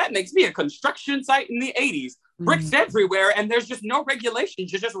brick, that makes me a construction site in the 80s. Bricks everywhere, and there's just no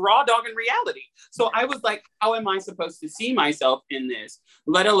regulations. You're just raw dog in reality. So I was like, how am I supposed to see myself in this?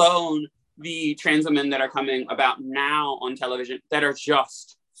 Let alone the trans women that are coming about now on television that are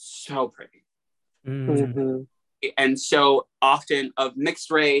just so pretty. Mm-hmm. And so often of mixed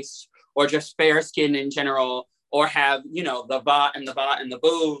race or just fair skin in general, or have, the va and the ba and the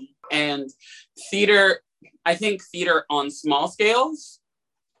boom. And theater, I think theater on small scales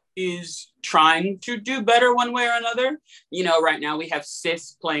is trying to do better one way or another. Right now we have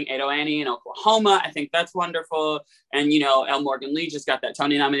Sis playing Ado Annie in Oklahoma. I think that's wonderful. And, Elle Morgan Lee just got that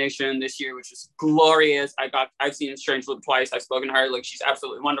Tony nomination this year, which is glorious. I've seen Strange Loop twice. I've spoken to her. Like, she's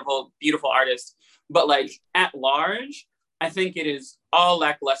absolutely wonderful, beautiful artist. But like at large, I think it is all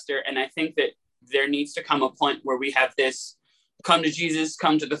lackluster. And I think that there needs to come a point where we have this come to Jesus,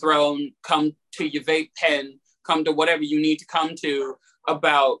 come to the throne, come to your vape pen, come to whatever you need to come to,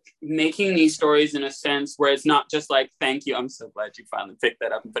 about making these stories in a sense where it's not just like, thank you, I'm so glad you finally picked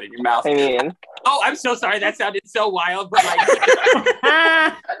that up and put it in your mouth. I mean, oh, I'm so sorry, that sounded so wild, but like,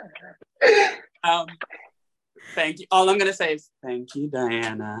 thank you. All I'm gonna say is thank you,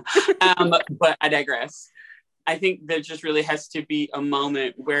 Diana. But I digress. I think there just really has to be a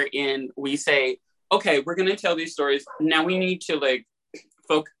moment wherein we say, okay, we're gonna tell these stories. Now we need to like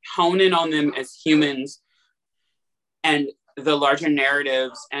hone in on them as humans and the larger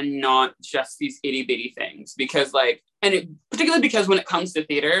narratives, and not just these itty bitty things. Because particularly because when it comes to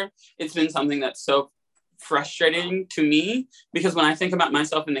theater, it's been something that's so frustrating to me, because when I think about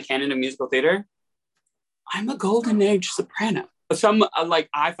myself in the canon of musical theater, I'm a golden age soprano. I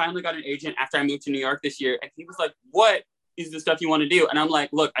finally got an agent after I moved to New York this year, and he was like, what is the stuff you want to do? And I'm like,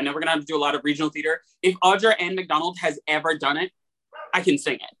 look, I know we're gonna have to do a lot of regional theater. If Audra Ann McDonald has ever done it, I can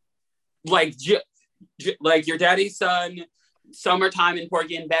sing it. Like Your Daddy's Son, Summertime, and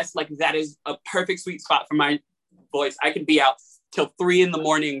Porgy and Bess, like that is a perfect sweet spot for my voice. I could be out till 3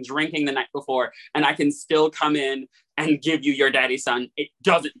 a.m. drinking the night before, and I can still come in and give you Your Daddy's Son. It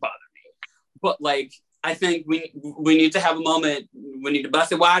doesn't bother me. But like, I think we need to have a moment. We need to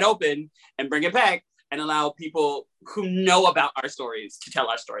bust it wide open and bring it back and allow people who know about our stories to tell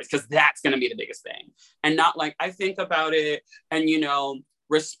our stories, because that's going to be the biggest thing. And not like, I think about it, and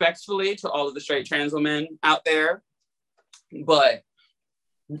respectfully to all of the straight trans women out there, but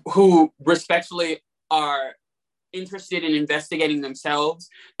who respectfully are interested in investigating themselves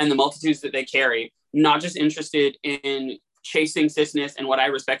and the multitudes that they carry, not just interested in chasing cisness and what I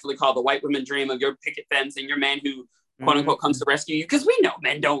respectfully call the white women dream of your picket fence and your man who quote unquote comes to rescue you, because we know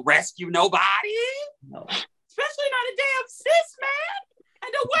men don't rescue nobody, no. Especially not a damn cis man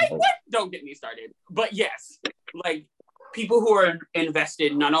and a white woman. Don't get me started. But yes, like people who are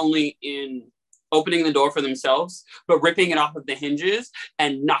invested not only in opening the door for themselves, but ripping it off of the hinges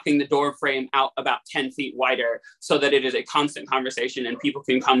and knocking the door frame out about 10 feet wider so that it is a constant conversation and people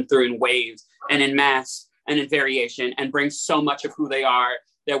can come through in waves and in mass and in variation and bring so much of who they are,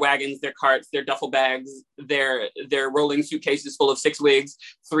 their wagons, their carts, their duffel bags, their rolling suitcases full of 6 wigs,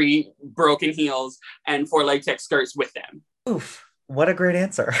 3 broken heels, and 4 latex skirts with them. Oof, what a great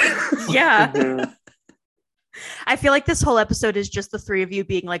answer. Yeah. I feel like this whole episode is just the 3 of you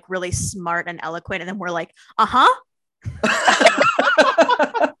being like really smart and eloquent, and then we're like, I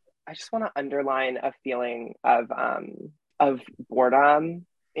just want to underline a feeling of boredom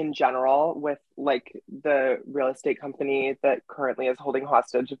in general with like the real estate company that currently is holding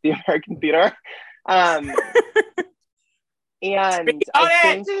hostage of the American theater. And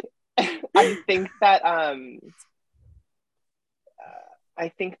I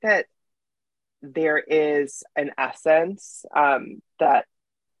think that there is an essence that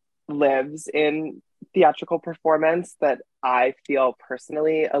lives in theatrical performance that I feel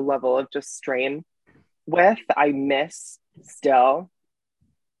personally a level of just strain with. I miss still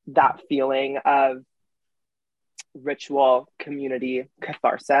that feeling of ritual community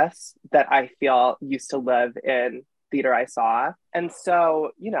catharsis that I feel used to live in theater I saw. And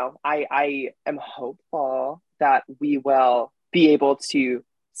so, I am hopeful that we will be able to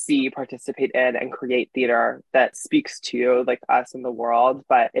participate in, and create theater that speaks to like us in the world.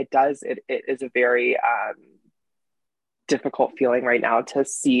 But it is a very difficult feeling right now to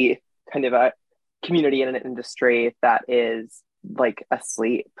see kind of a community in an industry that is like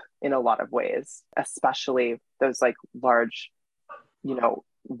asleep in a lot of ways, especially those like large,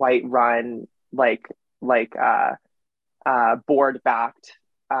 white run, board backed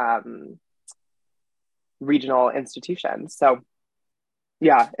regional institutions. So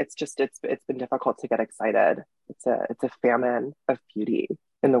yeah, it's been difficult to get excited. It's a famine of beauty,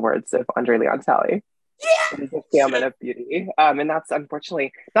 in the words of Andre Leon Talley. Yeah! It is a famine of beauty. And that's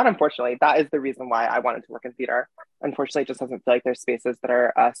that is the reason why I wanted to work in theater. Unfortunately, it just doesn't feel like there's spaces that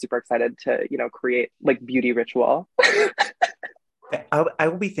are super excited to, create like beauty ritual. I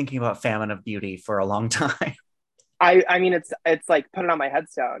will be thinking about famine of beauty for a long time. I mean, it's like, put it on my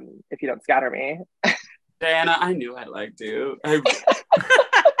headstone if you don't scatter me. Diana, I knew I'd like to. I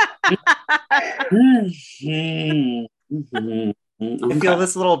feel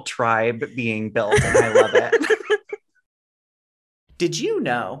this little tribe being built, and I love it. Did you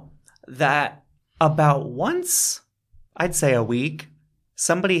know that about once, I'd say a week,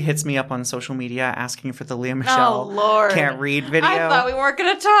 somebody hits me up on social media asking for the Lea Michele Can't Read video? I thought we weren't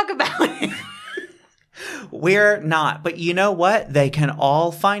going to talk about it. We're not, but you know what? They can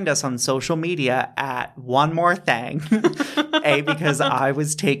all find us on social media at One More Thing. Because I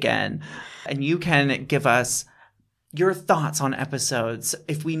was taken. And you can give us your thoughts on episodes.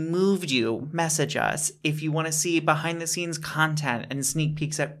 If we moved you, message us. If you want to see behind the scenes content and sneak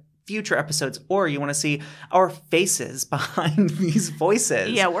peeks at future episodes, or you want to see our faces behind these voices.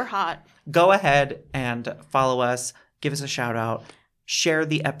 Yeah, we're hot. Go ahead and follow us. Give us a shout out. Share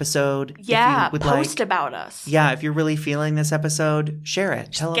the episode. Yeah, post about us. Yeah, if you're really feeling this episode, share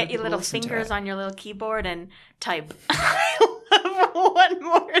it. Just get your little fingers on your little keyboard and type One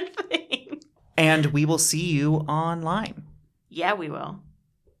More Thing. And we will see you online. Yeah, we will.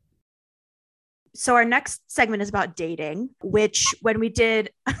 So our next segment is about dating, which when we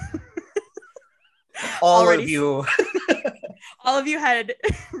did... all of you had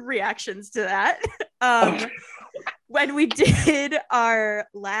reactions to that. When we did our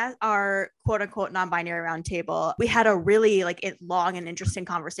quote unquote non-binary roundtable, we had a really long and interesting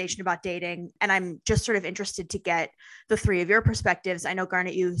conversation about dating. And I'm just sort of interested to get the three of your perspectives. I know,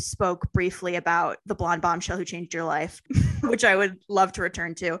 Garnet, you spoke briefly about the blonde bombshell who changed your life, which I would love to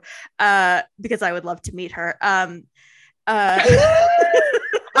return to because I would love to meet her. Know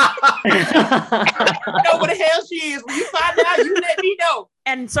what the hell she is. When you find out, you let me know.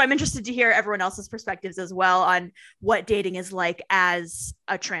 And so I'm interested to hear everyone else's perspectives as well on what dating is like as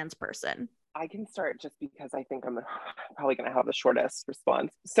a trans person. I can start just because I think I'm probably going to have the shortest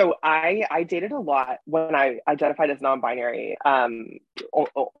response. So I dated a lot when I identified as non-binary only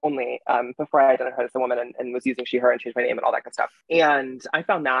before I identified as a woman and was using she, her, and changed my name and all that good stuff. And I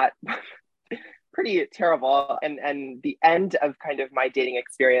found that pretty terrible. And the end of kind of my dating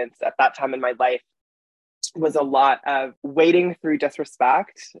experience at that time in my life was a lot of wading through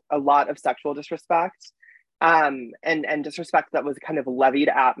disrespect, a lot of sexual disrespect, and disrespect that was kind of levied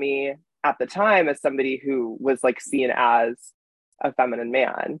at me at the time as somebody who was seen as a feminine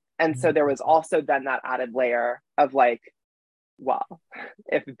man. And so there was also then that added layer of well,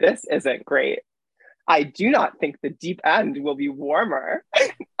 if this isn't great, I do not think the deep end will be warmer.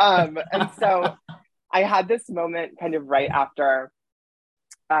 And so I had this moment kind of right after,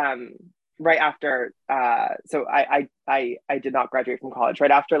 so I did not graduate from college.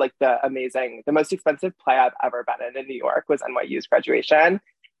 Right after the most expensive play I've ever been in New York was NYU's graduation.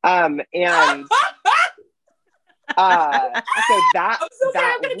 And so that I'm so sorry,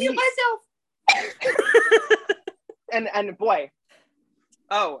 that I'm gonna mute myself. and boy,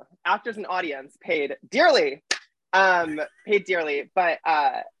 actors and audience paid dearly. But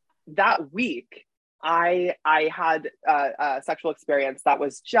that week I had a sexual experience that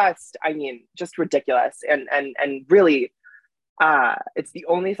was just ridiculous and really it's the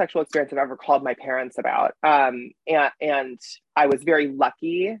only sexual experience I've ever called my parents about. And I was very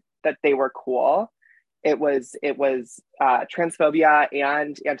lucky that they were cool. It was transphobia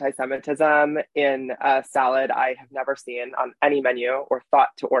and anti-Semitism in a salad I have never seen on any menu or thought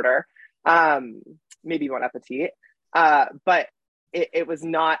to order. Maybe Bon Appetit. But it was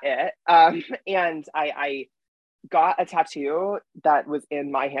not it. And I got a tattoo that was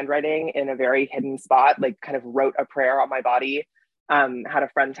in my handwriting in a very hidden spot, kind of wrote a prayer on my body, had a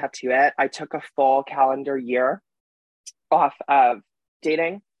friend tattoo it. I took a full calendar year off of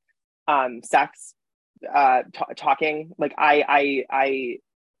dating, sex, talking. Like I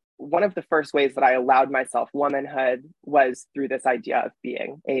one of the first ways that I allowed myself womanhood was through this idea of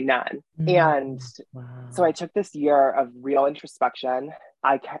being a nun. And so I took this year of real introspection.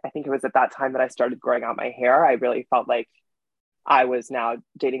 I think it was at that time that I started growing out my hair. I really felt like I was now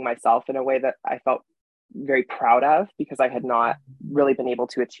dating myself in a way that I felt very proud of, because I had not really been able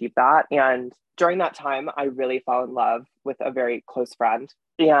to achieve that. And during that time, I really fell in love with a very close friend.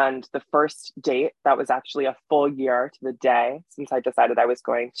 And the first date, that was actually a full year to the day since I decided I was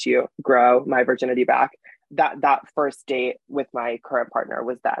going to grow my virginity back. That first date with my current partner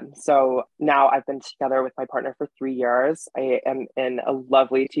was then. So now I've been together with my partner for 3 years. I am in a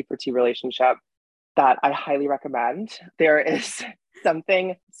lovely T4T relationship that I highly recommend. There is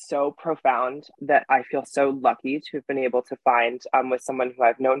something so profound that I feel so lucky to have been able to find with someone who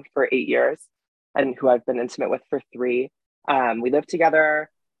I've known for 8 years and who I've been intimate with for 3. We live together.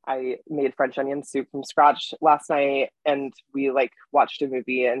 I made French onion soup from scratch last night, and we like watched a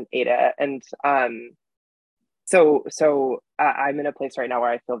movie and ate it. And so I'm in a place right now where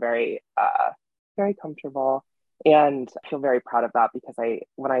I feel very, very comfortable, and I feel very proud of that, because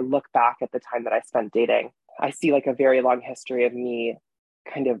when I look back at the time that I spent dating, I see like a very long history of me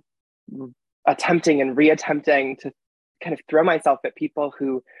kind of attempting and reattempting to kind of throw myself at people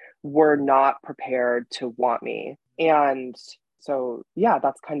who were not prepared to want me. And so, yeah,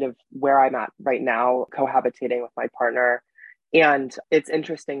 that's kind of where I'm at right now, cohabitating with my partner. And it's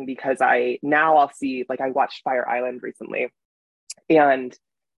interesting because I'll see, like I watched Fire Island recently, and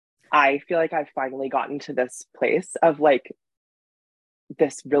I feel like I've finally gotten to this place of like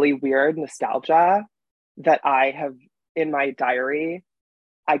this really weird nostalgia that I have in my diary.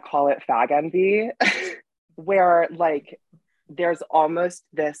 I call it fag envy, where like there's almost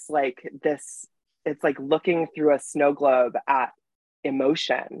this, it's like looking through a snow globe at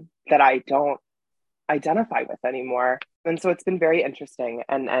emotion that I don't identify with anymore. And so it's been very interesting.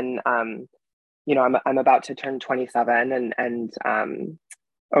 And you know, I'm about to turn 27, and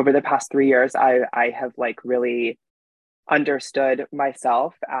over the past 3 years, I have like really understood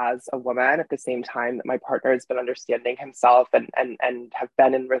myself as a woman at the same time that my partner has been understanding himself and have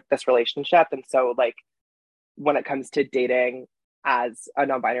been in this relationship. And so like when it comes to dating as a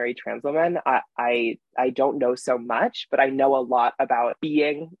non-binary trans woman, I don't know so much, but I know a lot about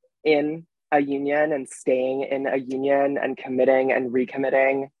being in a union and staying in a union and committing and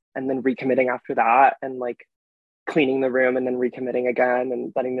recommitting and then recommitting after that, and like cleaning the room and then recommitting again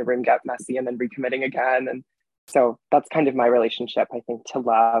and letting the room get messy and then recommitting again. And so that's kind of my relationship, I think, to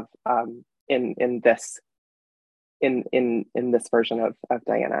love in this version of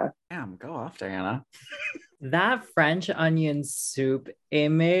Diana. Damn, go off, Diana. That French onion soup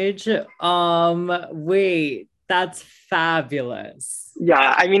image, wait, that's fabulous.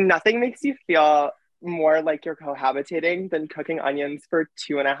 Yeah, I mean, nothing makes you feel more like you're cohabitating than cooking onions for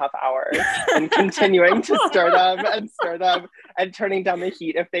 2.5 hours and continuing to stir them and turning down the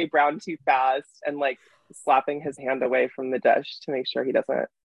heat if they brown too fast, and like slapping his hand away from the dish to make sure he doesn't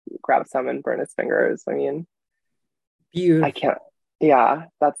grab some and burn his fingers. I mean, beautiful. I can't. Yeah,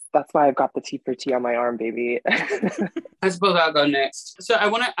 that's why I've got the T4T on my arm, baby. I suppose I'll go next. So I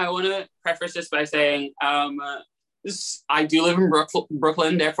wanna preface this by saying, I do live in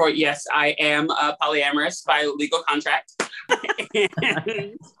Brooklyn, therefore, yes, I am polyamorous by legal contract.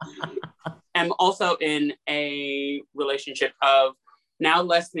 And I'm also in a relationship of now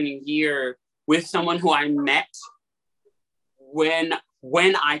less than a year with someone who I met when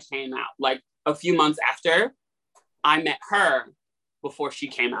I came out, like a few months after. I met her before she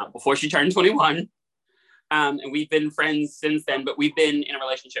came out, before she turned 21. And we've been friends since then, but we've been in a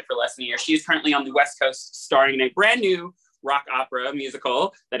relationship for less than a year. She's currently on the West Coast starring in a brand new rock opera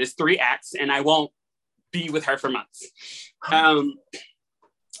musical that is 3 acts, and I won't be with her for months.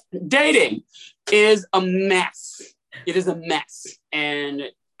 Dating is a mess. It is a mess.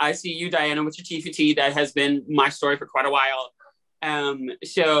 And I see you, Diana, with your T4T. That has been my story for quite a while.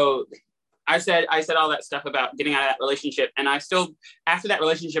 So I said all that stuff about getting out of that relationship, and after that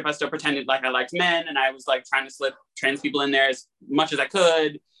relationship, I still pretended like I liked men, and I was like trying to slip trans people in there as much as I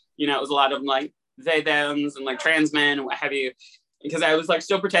could. You know, it was a lot of like they, thems, and like trans men and what have you, because I was like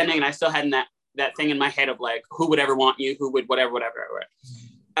still pretending, and I still had that thing in my head of like, who would ever want you, who would whatever.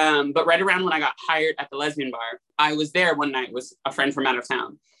 But right around when I got hired at the lesbian bar, I was there one night with a friend from out of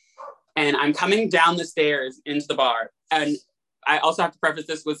town, and I'm coming down the stairs into the bar, and I also have to preface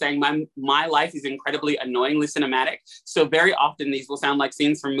this with saying my life is incredibly annoyingly cinematic. So very often these will sound like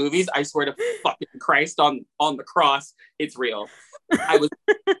scenes from movies. I swear to fucking Christ on the cross, it's real. I was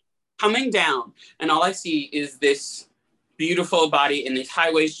coming down, and all I see is this beautiful body in these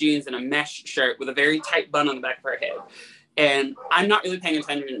high-waist jeans and a mesh shirt with a very tight bun on the back of her head. And I'm not really paying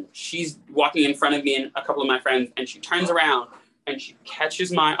attention. She's walking in front of me and a couple of my friends, and she turns around and she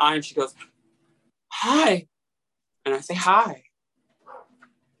catches my eye and she goes, "Hi." And I say, "Hi."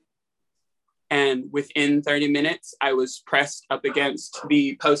 And within 30 minutes, I was pressed up against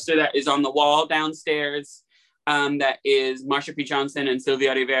the poster that is on the wall downstairs. That is Marsha P. Johnson and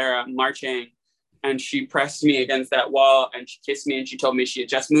Sylvia Rivera marching. And she pressed me against that wall and she kissed me and she told me she had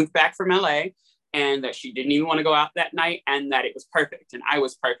just moved back from LA and that she didn't even want to go out that night and that it was perfect and I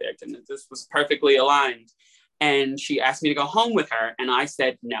was perfect and that this was perfectly aligned. And she asked me to go home with her and I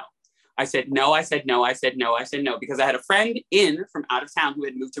said no. I said no, I said no, I said no, I said no, because I had a friend in from out of town who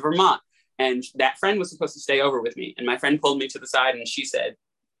had moved to Vermont and that friend was supposed to stay over with me. And my friend pulled me to the side and she said,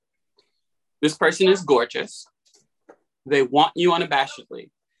 "This person is gorgeous. They want you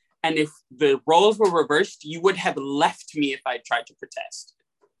unabashedly. And if the roles were reversed, you would have left me if I tried to protest.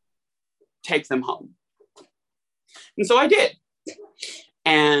 Take them home." And so I did.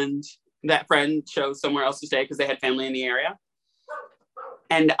 And that friend chose somewhere else to stay because they had family in the area.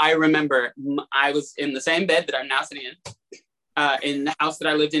 And I remember I was in the same bed that I'm now sitting in the house that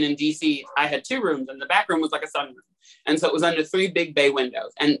I lived in DC. I had 2 rooms and the back room was like a sunroom. And so it was under 3 big bay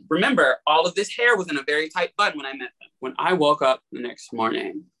windows. And remember, all of this hair was in a very tight bun when I met them. When I woke up the next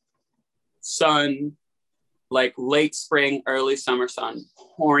morning, sun, like late spring, early summer sun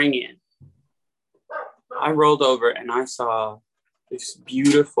pouring in. I rolled over and I saw this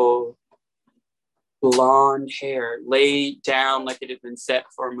beautiful blonde hair laid down like it had been set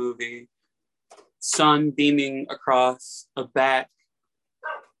for a movie. Sun beaming across a back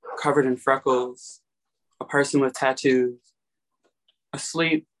covered in freckles, a person with tattoos,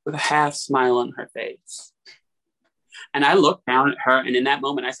 asleep with a half smile on her face. And I looked down at her, and in that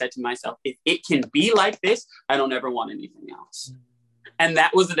moment, I said to myself, if it can be like this, I don't ever want anything else. And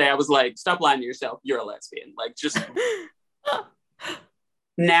that was the day I was like, stop lying to yourself. You're a lesbian. Like, just...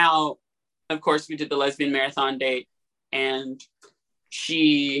 Now, of course, we did the lesbian marathon date, and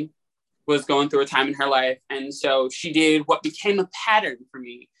she was going through a time in her life. And so she did what became a pattern for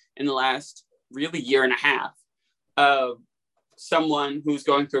me in the last really year and a half of someone who's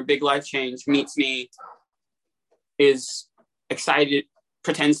going through a big life change, meets me, is excited,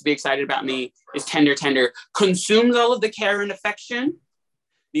 pretends to be excited about me, is tender, consumes all of the care and affection.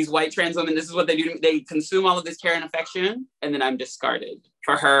 These white trans women, this is what they do. They consume all of this care and affection, and then I'm discarded.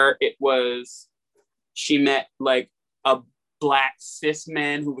 For her, it was, she met like a Black cis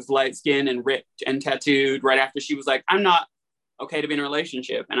man who was light skinned and ripped and tattooed right after she was like, I'm not okay to be in a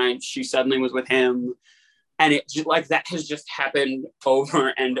relationship. And she suddenly was with him. And it just, like, that has just happened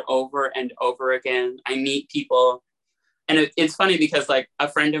over and over and over again. I meet people. And it's funny because like a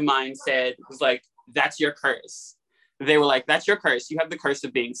friend of mine said, was like, that's your curse. They were like, that's your curse. You have the curse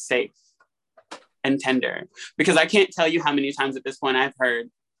of being safe and tender. Because I can't tell you how many times at this point I've heard,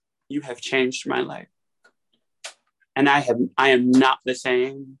 you have changed my life. And I am not the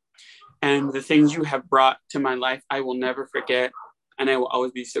same. And the things you have brought to my life, I will never forget. And I will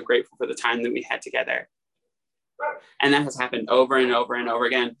always be so grateful for the time that we had together. And that has happened over and over and over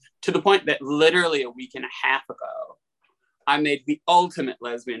again, to the point that literally a week and a half ago, I made the ultimate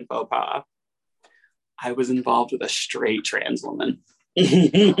lesbian faux pas. I was involved with a straight trans woman.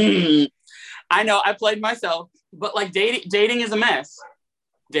 I know, I played myself, but like dating is a mess.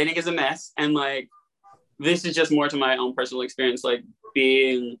 Dating is a mess. And like, this is just more to my own personal experience, like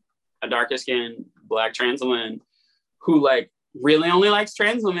being a darker skinned Black trans woman who like really only likes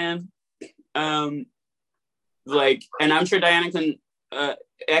trans women. Like, and I'm sure Diana can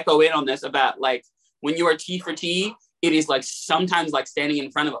echo in on this about like, when you are T for T, it is like sometimes like standing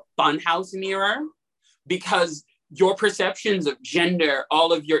in front of a funhouse mirror, because your perceptions of gender,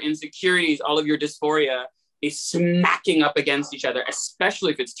 all of your insecurities, all of your dysphoria is smacking up against each other,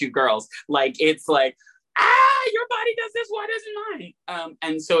 especially if it's 2 girls. Like, it's like, your body does this, why doesn't mine?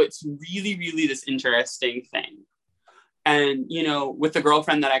 And so it's really, really this interesting thing. And, you know, with the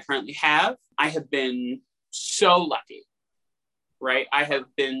girlfriend that I currently have, I have been so lucky, right? I have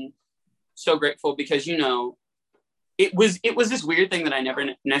been so grateful because, you know, it was this weird thing that I never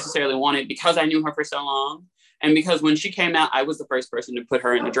necessarily wanted, because I knew her for so long. And because when she came out, I was the first person to put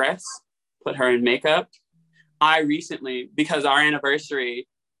her in a dress, put her in makeup. I recently, because our anniversary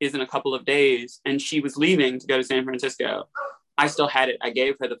is in a couple of days and she was leaving to go to San Francisco, I still had it. I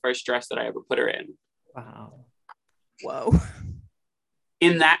gave her the first dress that I ever put her in. Wow. Whoa.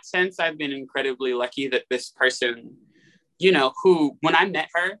 In that sense, I've been incredibly lucky that this person, you know, who, when I met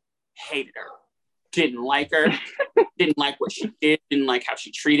her, hated her, didn't like her, didn't like what she did, didn't like how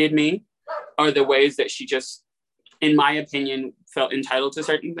she treated me, or the ways that she just in my opinion, felt entitled to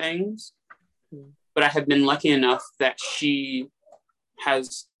certain things. But I have been lucky enough that she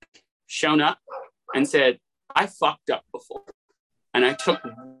has shown up and said, I fucked up before. And I took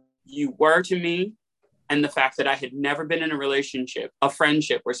you were to me, and the fact that I had never been in a relationship, a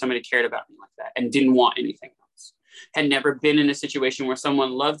friendship where somebody cared about me like that and didn't want anything else. Had never been in a situation where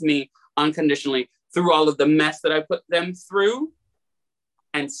someone loved me unconditionally through all of the mess that I put them through,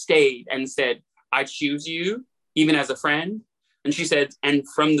 and stayed and said, I choose you, even as a friend. And she said, and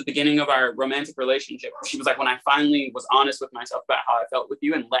from the beginning of our romantic relationship, she was like, when I finally was honest with myself about how I felt with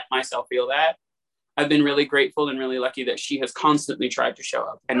you and let myself feel that, I've been really grateful and really lucky that she has constantly tried to show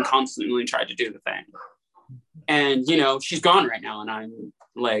up and constantly tried to do the thing. And, you know, she's gone right now. And I'm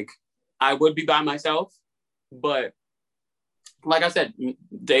like, I would be by myself. But like I said,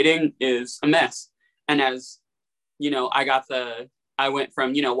 dating is a mess. And as, you know, I went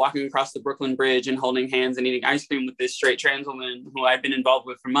from, you know, walking across the Brooklyn Bridge and holding hands and eating ice cream with this straight trans woman who I'd been involved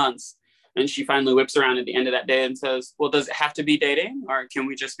with for months. And she finally whips around at the end of that day and says, well, does it have to be dating or can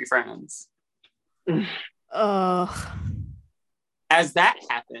we just be friends? As that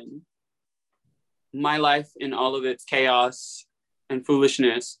happened, my life in all of its chaos and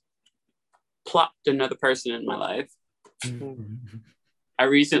foolishness plopped another person in my life. I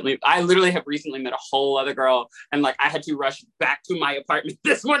literally have recently met a whole other girl, and like I had to rush back to my apartment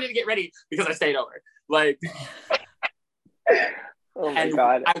this morning to get ready because I stayed over. Like, oh my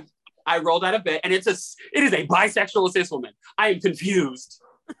God. I rolled out of bed, and it is a bisexual cis woman. I am confused.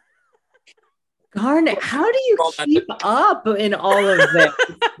 Garnet, how do you keep up in all of this?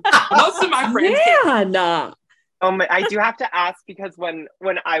 Most of my friends I do have to ask, because when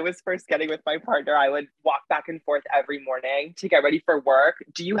I was first getting with my partner, I would walk back and forth every morning to get ready for work.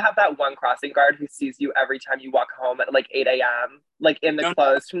 Do you have that one crossing guard who sees you every time you walk home at like 8 a.m., like in the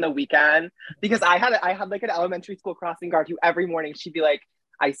clothes from the weekend? Because I had like an elementary school crossing guard who every morning she'd be like,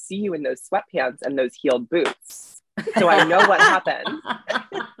 I see you in those sweatpants and those heeled boots. So I know what happened.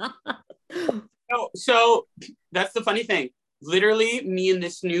 So that's the funny thing. Literally, me and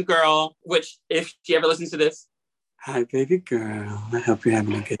this new girl, which if she ever listens to this, hi, baby girl. I hope you're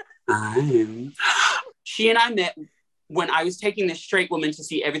having a good time. She and I met when I was taking this straight woman to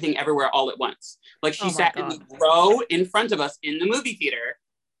see Everything Everywhere All at Once. Like she sat in the row in front of us in the movie theater.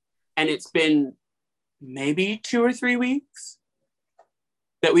 And it's been maybe 2 or 3 weeks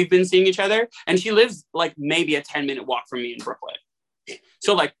that we've been seeing each other. And she lives like maybe a 10-minute walk from me in Brooklyn.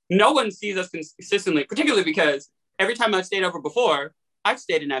 So like no one sees us consistently, particularly because every time I've stayed over before, I've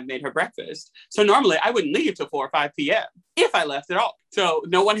stayed and I've made her breakfast. So normally I wouldn't leave till 4 or 5 p.m. if I left at all. So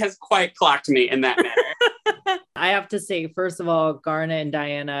no one has quite clocked me in that manner. I have to say, first of all, Garnet and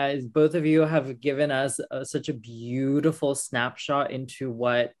Diana, both of you have given us such a beautiful snapshot into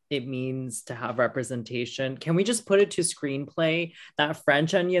what it means to have representation. Can we just put it to screenplay? That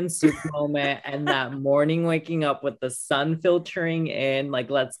French onion soup moment and that morning waking up with the sun filtering in, like,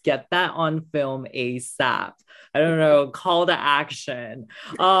 let's get that on film ASAP. I don't know, call to action.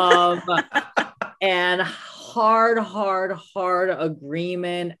 And hard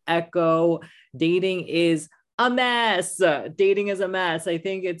agreement, echo, dating is a mess. Dating is a mess. I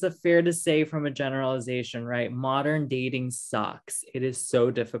think it's fair to say from a generalization, right? Modern dating sucks. It is so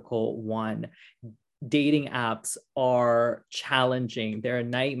difficult. One, dating apps are challenging. They're a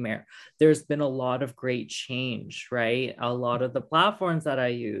nightmare. There's been a lot of great change, right? A lot of the platforms that I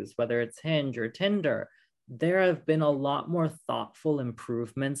use, whether it's Hinge or Tinder, there have been a lot more thoughtful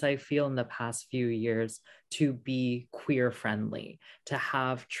improvements, I feel, in the past few years to be queer friendly, to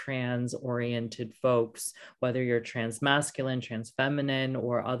have trans-oriented folks, whether you're trans masculine, trans feminine,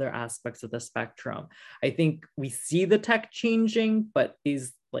 or other aspects of the spectrum. I think we see the tech changing, but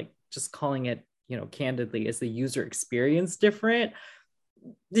is like just calling it, you know, candidly, is the user experience different?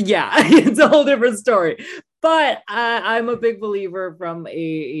 Yeah, it's a whole different story. But I'm a big believer from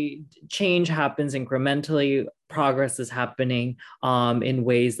a change happens incrementally. Progress is happening in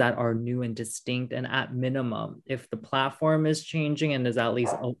ways that are new and distinct. And at minimum, if the platform is changing and is at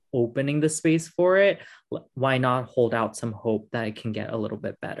least opening the space for it, why not hold out some hope that it can get a little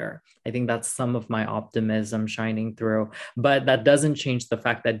bit better? I think that's some of my optimism shining through. But that doesn't change the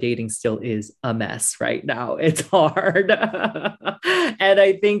fact that dating still is a mess right now. It's hard. And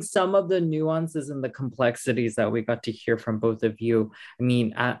I think some of the nuances and the complexities that we got to hear from both of you, I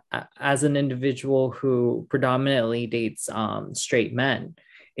mean, as an individual who predominantly dates straight men,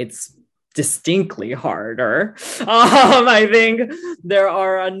 it's distinctly harder. I think there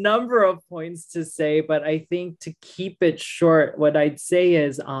are a number of points to say, but I think to keep it short, what I'd say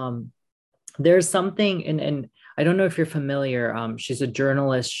is there's something, and I don't know if you're familiar. She's a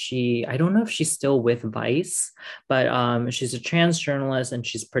journalist. I don't know if she's still with Vice, but she's a trans journalist, and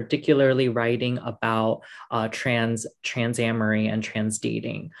she's particularly writing about trans amory and trans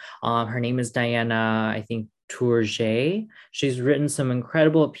dating. Her name is Diana, I think, Tourget. She's written some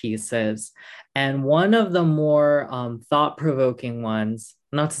incredible pieces. And one of the more thought-provoking ones,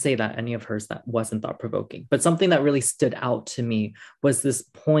 not to say that any of hers that wasn't thought-provoking, but something that really stood out to me was this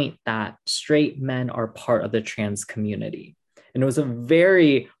point that straight men are part of the trans community. And it was a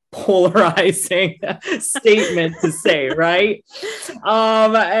very polarizing statement to say, right?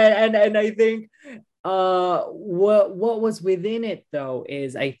 And I think what was within it, though,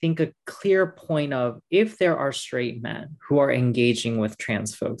 is I think a clear point of, if there are straight men who are engaging with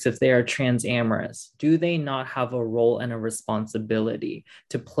trans folks, if they are trans amorous, do they not have a role and a responsibility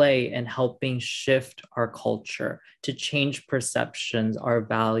to play in helping shift our culture, to change perceptions, our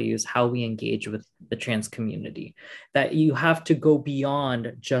values, how we engage with the trans community? That you have to go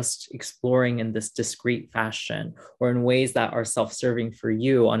beyond just exploring in this discrete fashion or in ways that are self-serving for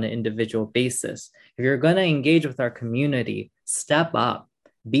you on an individual basis. If you're going to engage with our community, step up,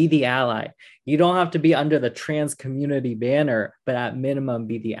 be the ally. You don't have to be under the trans community banner, but at minimum,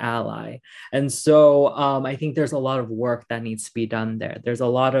 be the ally. And so I think there's a lot of work that needs to be done there. There's a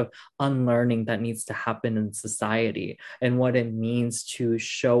lot of unlearning that needs to happen in society and what it means to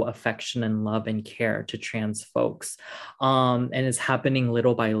show affection and love and care to trans folks. And it's happening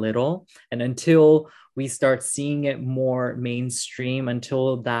little by little. And until we start seeing it more mainstream,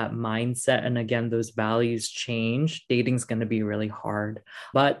 until that mindset and again those values change, dating's going to be really hard.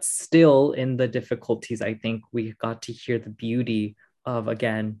 But still, in the difficulties, I think we got to hear the beauty of,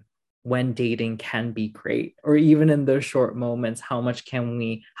 again, when dating can be great, or even in those short moments, how much can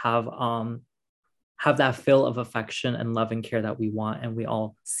we have that fill of affection and love and care that we want and we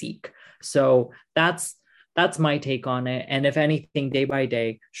all seek. So that's my take on it. And if anything, day by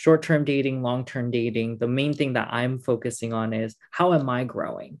day, short-term dating, long-term dating, the main thing that I'm focusing on is, how am I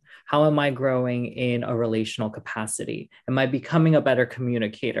growing? How am I growing in a relational capacity? Am I becoming a better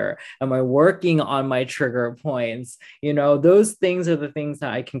communicator? Am I working on my trigger points? Those things are the things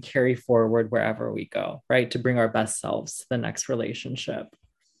that I can carry forward wherever we go, right? To bring our best selves to the next relationship.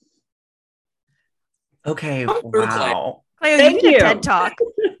 Okay, wow. Cleo, you need a TED Talk.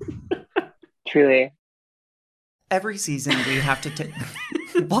 Truly. Every season we have to take...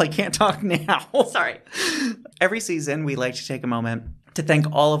 Well, I can't talk now. Sorry. Every season we like to take a moment to thank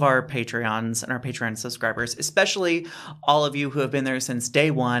all of our Patreons and our Patreon subscribers, especially all of you who have been there since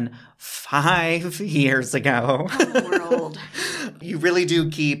day one, 5 years ago. Oh, world. You really do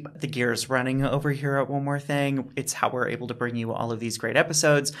keep the gears running over here at One More Thing. It's how we're able to bring you all of these great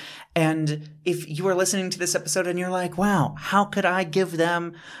episodes. And if you are listening to this episode and you're like, wow, how could I give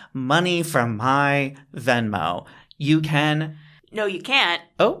them money from my Venmo? You can... No, you can't.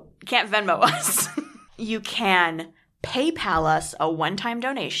 Oh? You can't Venmo us. You can PayPal us a one-time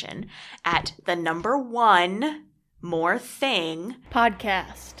donation at the number one more thing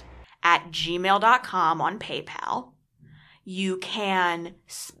podcast at gmail.com on PayPal. You can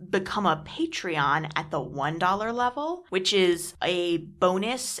become a Patreon at the $1 level, which is a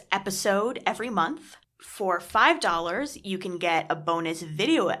bonus episode every month. For $5, you can get a bonus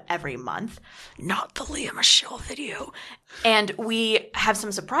video every month, not the Lea Michele video. And we have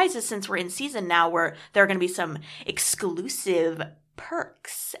some surprises since we're in season now, where there are going to be some exclusive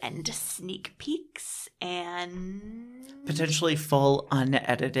perks and sneak peeks and potentially full,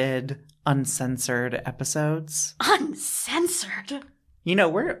 unedited, uncensored episodes. Uncensored?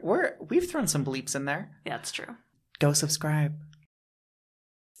 We've thrown some bleeps in there. Yeah, that's true. Go subscribe.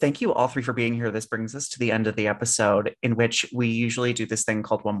 Thank you all three for being here. This brings us to the end of the episode, in which we usually do this thing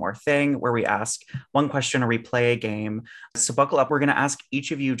called One More Thing, where we ask one question or we play a game. So buckle up. We're going to ask each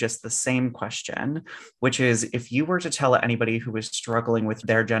of you just the same question, which is, if you were to tell anybody who was struggling with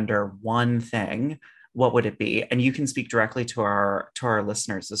their gender one thing, what would it be? And you can speak directly to our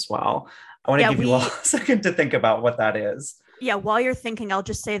listeners as well. I want to give you all a second to think about what that is. Yeah, while you're thinking, I'll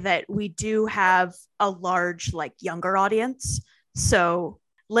just say that we do have a large, younger audience. So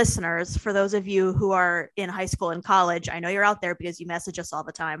listeners, for those of you who are in high school and college, I know you're out there because you message us all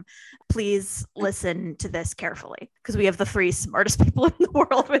the time. Please listen to this carefully, because we have the 3 smartest people in the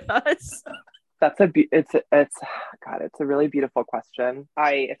world with us. It's a really beautiful question.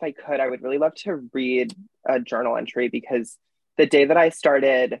 If I could, I would really love to read a journal entry, because the day that I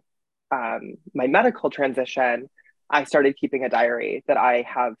started my medical transition, I started keeping a diary that I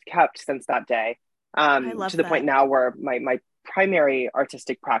have kept since that day. To the point now where my primary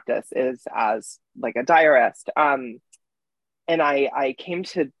artistic practice is as a diarist. And I came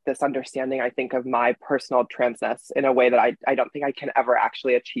to this understanding, I think, of my personal transness in a way that I don't think I can ever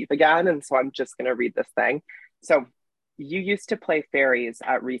actually achieve again. And so I'm just going to read this thing. So, you used to play fairies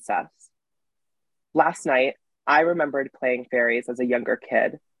at recess. Last night, I remembered playing fairies as a younger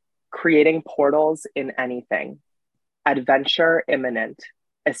kid, creating portals in anything, adventure imminent,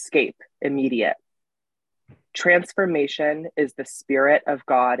 escape immediate. Transformation is the spirit of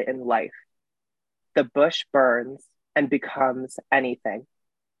God in life. The bush burns and becomes anything.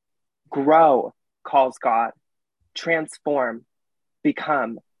 Grow, calls God. Transform,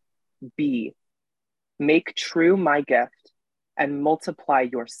 become, be. Make true my gift and multiply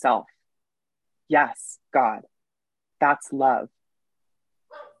yourself. Yes, God, that's love.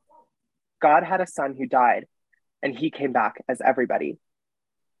 God had a son who died, and he came back as everybody.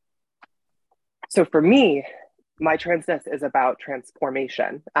 So for me, my transness is about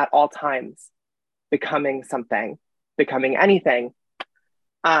transformation at all times, becoming something, becoming anything.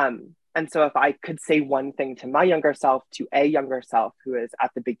 And so if I could say one thing to my younger self, to a younger self who is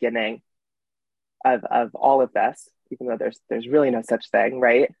at the beginning of all of this, even though there's really no such thing,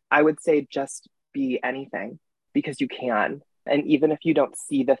 right? I would say just be anything, because you can. And even if you don't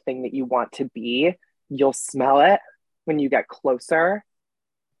see the thing that you want to be, you'll smell it when you get closer.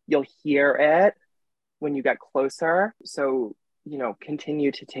 You'll hear it when you get closer. So,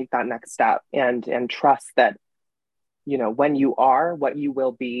 continue to take that next step and trust that, when you are what you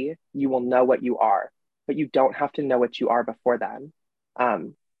will be, you will know what you are, but you don't have to know what you are before then.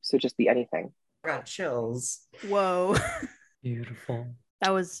 So just be anything. Got chills. Whoa. Beautiful.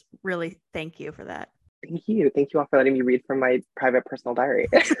 That was really, thank you for that. Thank you. Thank you all for letting me read from my private personal diary.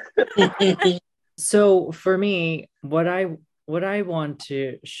 So for me, what I want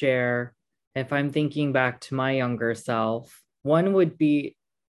to share, if I'm thinking back to my younger self, one would be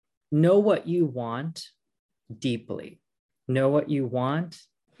know what you want deeply. Know what you want.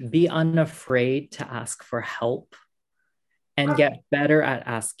 Be unafraid to ask for help and get better at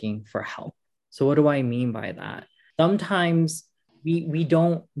asking for help. So what do I mean by that? Sometimes we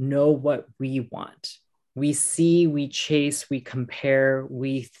don't know what we want. We see, we chase, we compare,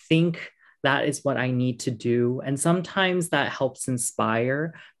 we think that is what I need to do. And sometimes that helps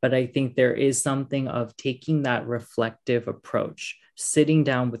inspire, but I think there is something of taking that reflective approach, sitting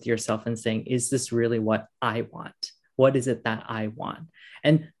down with yourself and saying, is this really what I want? What is it that I want?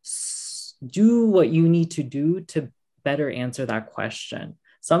 And do what you need to do to better answer that question.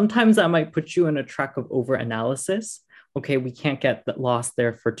 Sometimes that might put you in a track of overanalysis. Okay, we can't get lost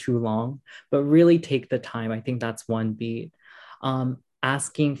there for too long, but really take the time. I think that's one beat.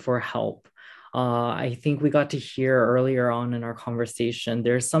 Asking for help. I think we got to hear earlier on in our conversation,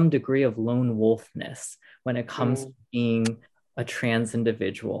 there's some degree of lone wolfness when it comes to being a trans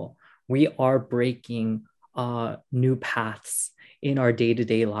individual. We are breaking new paths in our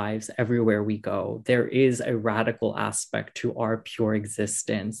day-to-day lives everywhere we go. There is a radical aspect to our pure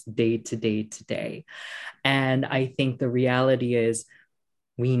existence day to day to day. And I think the reality is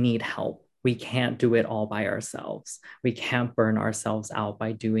we need help. We can't do it all by ourselves. We can't burn ourselves out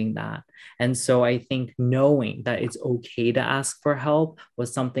by doing that. And so I think knowing that it's okay to ask for help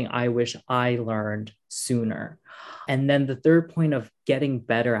was something I wish I learned sooner. And then the third point of getting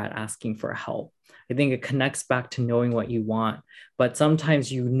better at asking for help. I think it connects back to knowing what you want, but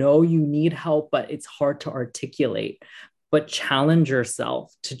sometimes you know you need help, but it's hard to articulate. But challenge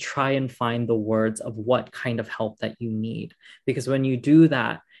yourself to try and find the words of what kind of help that you need. Because when you do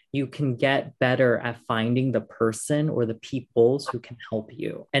that, you can get better at finding the person or the peoples who can help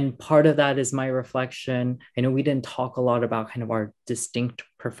you. And part of that is my reflection. I know we didn't talk a lot about kind of our distinct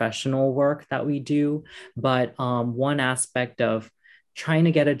professional work that we do, but one aspect of trying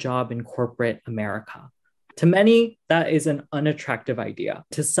to get a job in corporate America. To many, that is an unattractive idea.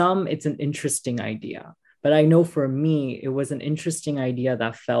 To some, it's an interesting idea. But I know for me, it was an interesting idea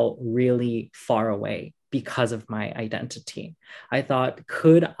that felt really far away because of my identity. I thought,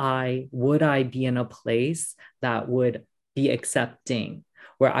 would I be in a place that would be accepting,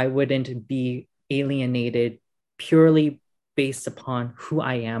 where I wouldn't be alienated purely based upon who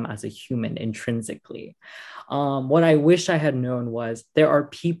I am as a human intrinsically. What I wish I had known was there are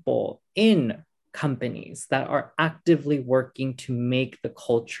people in companies that are actively working to make the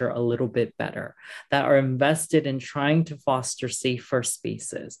culture a little bit better, that are invested in trying to foster safer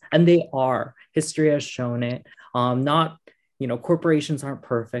spaces. And they are. History has shown it. Corporations aren't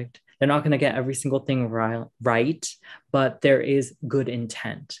perfect. They're not going to get every single thing right, but there is good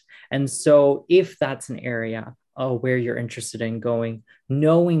intent. And so if that's an area where you're interested in going,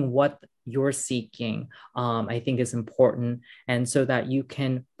 knowing what you're seeking, I think is important. And so that you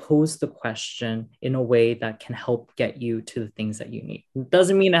can pose the question in a way that can help get you to the things that you need. It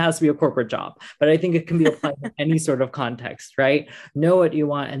doesn't mean it has to be a corporate job, but I think it can be applied in any sort of context, right? Know what you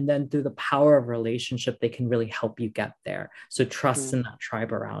want. And then through the power of relationship, they can really help you get there. So trust in that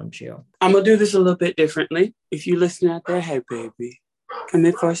tribe around you. I'm going to do this a little bit differently. If you listen out there, hey, baby, come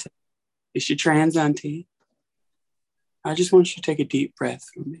in for a second. It's your trans auntie. I just want you to take a deep breath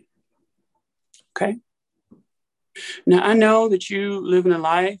from me. Okay? Now, I know that you live in a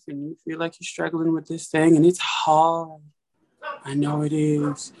life and you feel like you're struggling with this thing and it's hard. I know it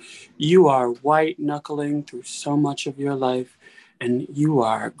is. You are white knuckling through so much of your life and you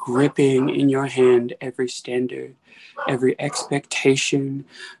are gripping in your hand every standard, every expectation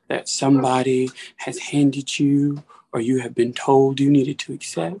that somebody has handed you or you have been told you needed to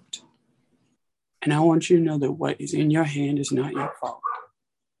accept. And I want you to know that what is in your hand is not your fault.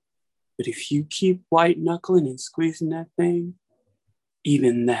 But if you keep white knuckling and squeezing that thing,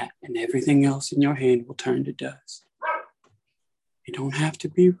 even that and everything else in your hand will turn to dust. It don't have to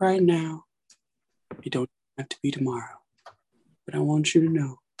be right now. It don't have to be tomorrow. But I want you to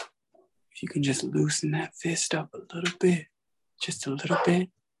know, if you can just loosen that fist up a little bit, just a little bit,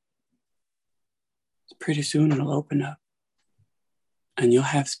 pretty soon it'll open up. And you'll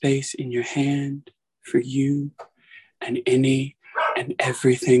have space in your hand for you and any and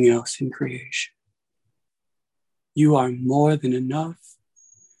everything else in creation. You are more than enough.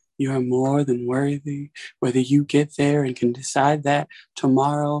 You are more than worthy, whether you get there and can decide that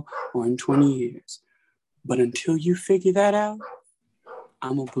tomorrow or in 20 years. But until you figure that out,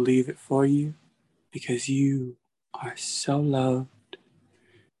 I'm going to believe it for you because you are so loved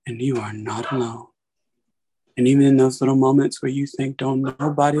and you are not alone. And even in those little moments where you think don't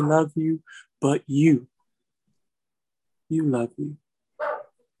nobody love you but you love you.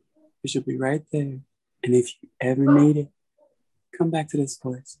 It should be right there. And if you ever need it, come back to this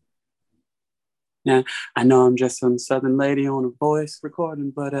voice. Now, I know I'm just some Southern lady on a voice recording,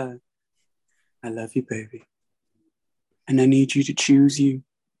 but I love you, baby. And I need you to choose you.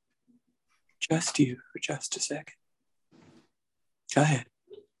 Just you for just a second. Go ahead.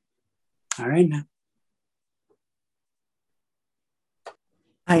 All right now.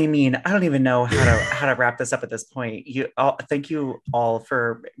 I mean, I don't even know how to wrap this up at this point. Thank you all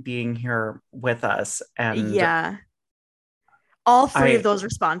for being here with us. And yeah, all three of those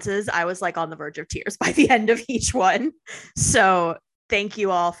responses, I was like on the verge of tears by the end of each one. So thank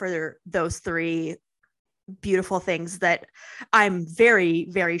you all for those three beautiful things that I'm very,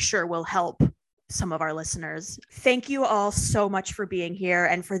 very sure will help some of our listeners. Thank you all so much for being here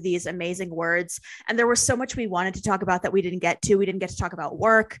and for these amazing words. And there was so much we wanted to talk about that we didn't get to. We didn't get to talk about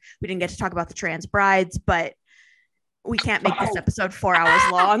work. We didn't get to talk about the trans brides, but we can't make this episode 4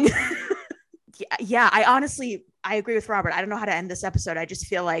 hours long. Yeah, I agree with Robert. I don't know how to end this episode. I just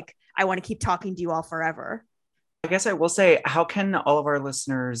feel like I want to keep talking to you all forever. I guess I will say, how can all of our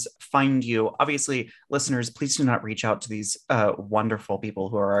listeners find you? Obviously, listeners, please do not reach out to these wonderful people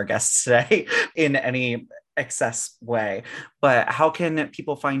who are our guests today in any excess way. But how can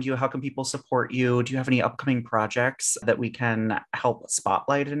people find you? How can people support you? Do you have any upcoming projects that we can help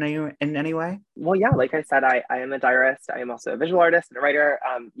spotlight in any way? Well, yeah, like I said, I am a diarist. I am also a visual artist and a writer.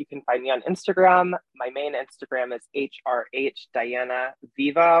 You can find me on Instagram. My main Instagram is HRH Diana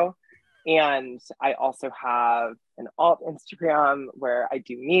Vivo. And I also have an alt Instagram where I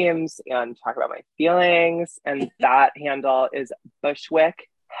do memes and talk about my feelings. And that handle is Bushwick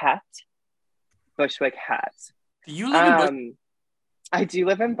Het. Bushwick Het. Do you live in Bushwick? I do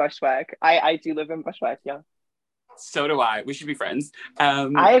live in Bushwick. I do live in Bushwick, yeah. So do I. We should be friends.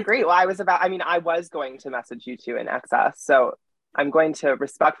 I agree. Well, I was going to message you two in excess. So I'm going to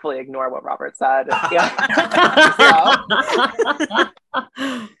respectfully ignore what Robert said. Yeah.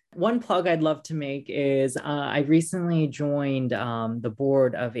 One plug I'd love to make is I recently joined the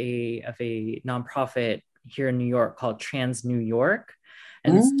board of a nonprofit here in New York called Trans New York.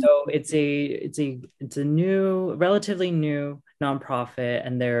 And so it's a new, relatively new nonprofit,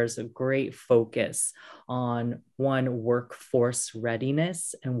 and there's a great focus on workforce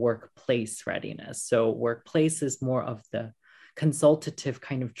readiness and workplace readiness. So workplace is more of the consultative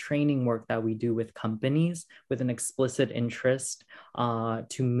kind of training work that we do with companies with an explicit interest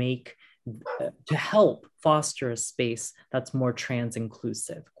to help foster a space that's more trans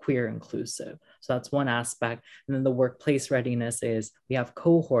inclusive, queer inclusive. So that's one aspect. And then the workplace readiness is we have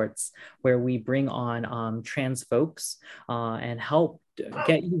cohorts where we bring on trans folks and help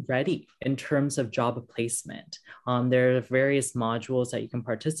get you ready in terms of job placement. There are various modules that you can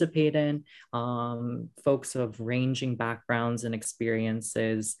participate in. Folks of ranging backgrounds and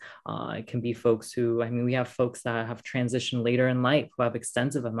experiences. It can be folks who, we have folks that have transitioned later in life who have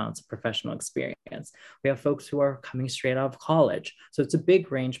extensive amounts of professional experience. We have folks who are coming straight out of college. So it's a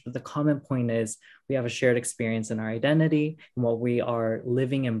big range, but the common point is we have a shared experience in our identity and what we are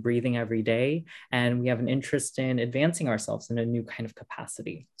living and breathing every day. And we have an interest in advancing ourselves in a new kind of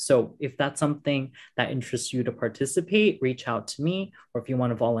capacity. So if that's something that interests you to participate, reach out to me. Or if you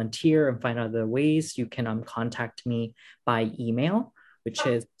want to volunteer and find other ways, you can contact me by email, which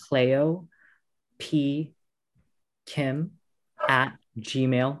is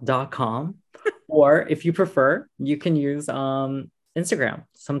cleopkim@gmail.com. Or if you prefer, you can use Instagram.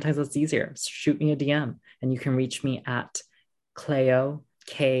 Sometimes it's easier. Shoot me a DM and you can reach me at Cleo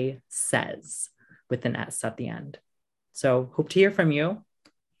K Says with an S at the end. So hope to hear from you.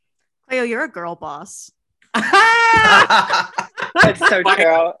 Cleo, you're a girl boss. It's so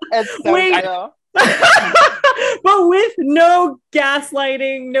true. It's so true. But with no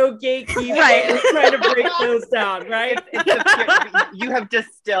gaslighting, no gatekeeping, right? We're trying to break those down, right? You have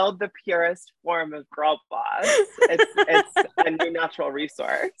distilled the purest form of girl boss. It's a new natural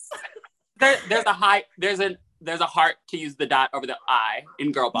resource. There's a heart to use the dot over the I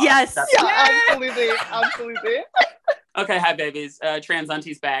in girl boss. Yes. Absolutely. Okay, hi babies. Trans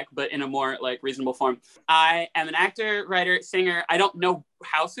auntie's back, but in a more reasonable form. I am an actor, writer, singer. I don't know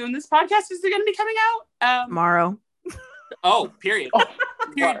how soon this podcast is going to be coming out. Tomorrow. Oh, period.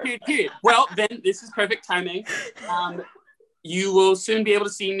 Period. Well, then this is perfect timing. You will soon be able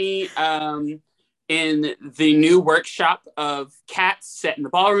to see me in the new workshop of Cats set in the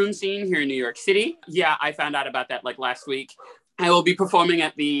ballroom scene here in New York City. Yeah, I found out about that last week. I will be performing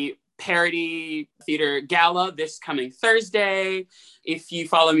at the Parody Theater Gala this coming Thursday. If you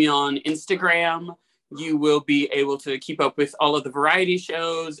follow me on Instagram, you will be able to keep up with all of the variety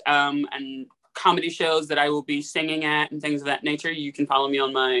shows and comedy shows that I will be singing at and things of that nature. You can follow me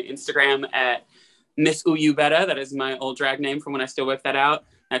on my Instagram at Miss Uyubetta. That is my old drag name from when I still whip that out.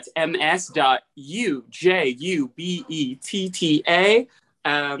 That's ms.ujubetta.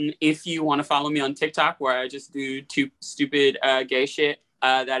 If you want to follow me on TikTok, where I just do stupid gay shit,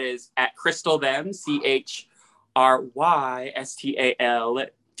 that is at Crystal Them,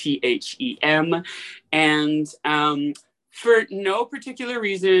 ChrystalThem. And for no particular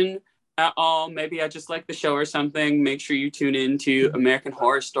reason at all, maybe I just like the show or something, make sure you tune in to American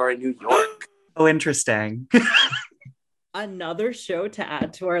Horror Story New York. Oh, interesting. Another show to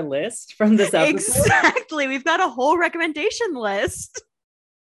add to our list from this episode. Exactly. We've got a whole recommendation list.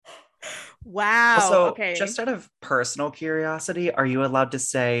 Wow. Also, okay. Just out of personal curiosity, are you allowed to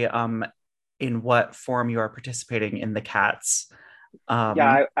say in what form you are participating in the Cats?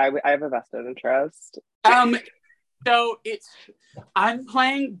 Yeah, I have a vested interest. So I'm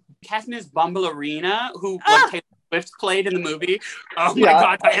playing Katniss Bombalurina, who Taylor Swift played in the movie. Oh my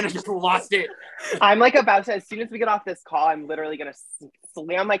God, Diana just lost it. I'm about to, as soon as we get off this call, I'm literally gonna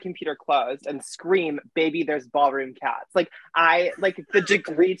slam my computer closed and scream, "Baby, there's ballroom cats!" The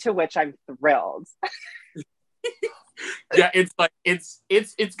degree to which I'm thrilled. Yeah, it's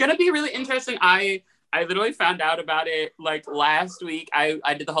gonna be really interesting. I literally found out about it last week. I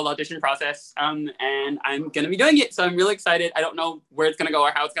did the whole audition process, and I'm gonna be doing it. So I'm really excited. I don't know where it's gonna go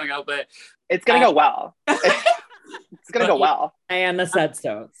or how it's gonna go, but it's gonna go well. It's gonna go well. Diana said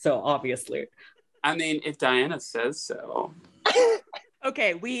so obviously. I mean, if Diana says so.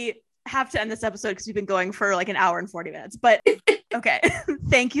 Okay, we have to end this episode because we've been going for an hour and 40 minutes. But okay,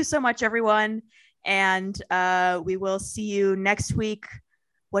 thank you so much, everyone. And we will see you next week.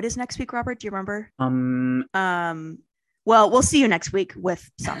 What is next week, Robert? Do you remember? Well, we'll see you next week with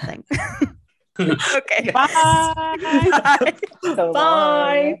something. Okay. Bye. Bye.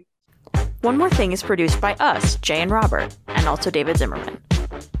 Bye. One More Thing is produced by us, Jay and Robert, and also David Zimmerman.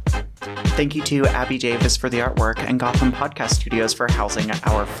 Thank you to Abby Davis for the artwork and Gotham Podcast Studios for housing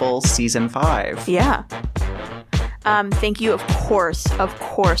our full season 5. Yeah. Thank you, of course,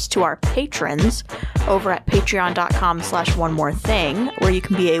 to our patrons over at patreon.com/onemorething, where you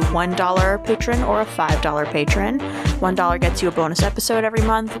can be a $1 patron or a $5 patron. $1 gets you a bonus episode every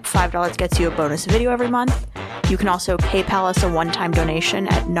month. $5 gets you a bonus video every month. You can also PayPal us a one-time donation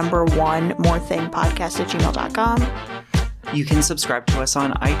at number1morethingpodcast@gmail.com. You can subscribe to us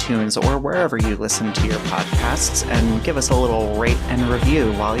on iTunes or wherever you listen to your podcasts and give us a little rate and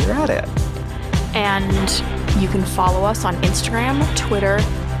review while you're at it. And you can follow us on Instagram, Twitter,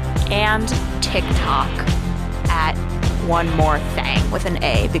 and TikTok at One More Thing with an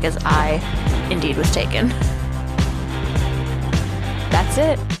A, because I indeed was taken. That's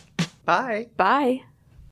it. Bye. Bye.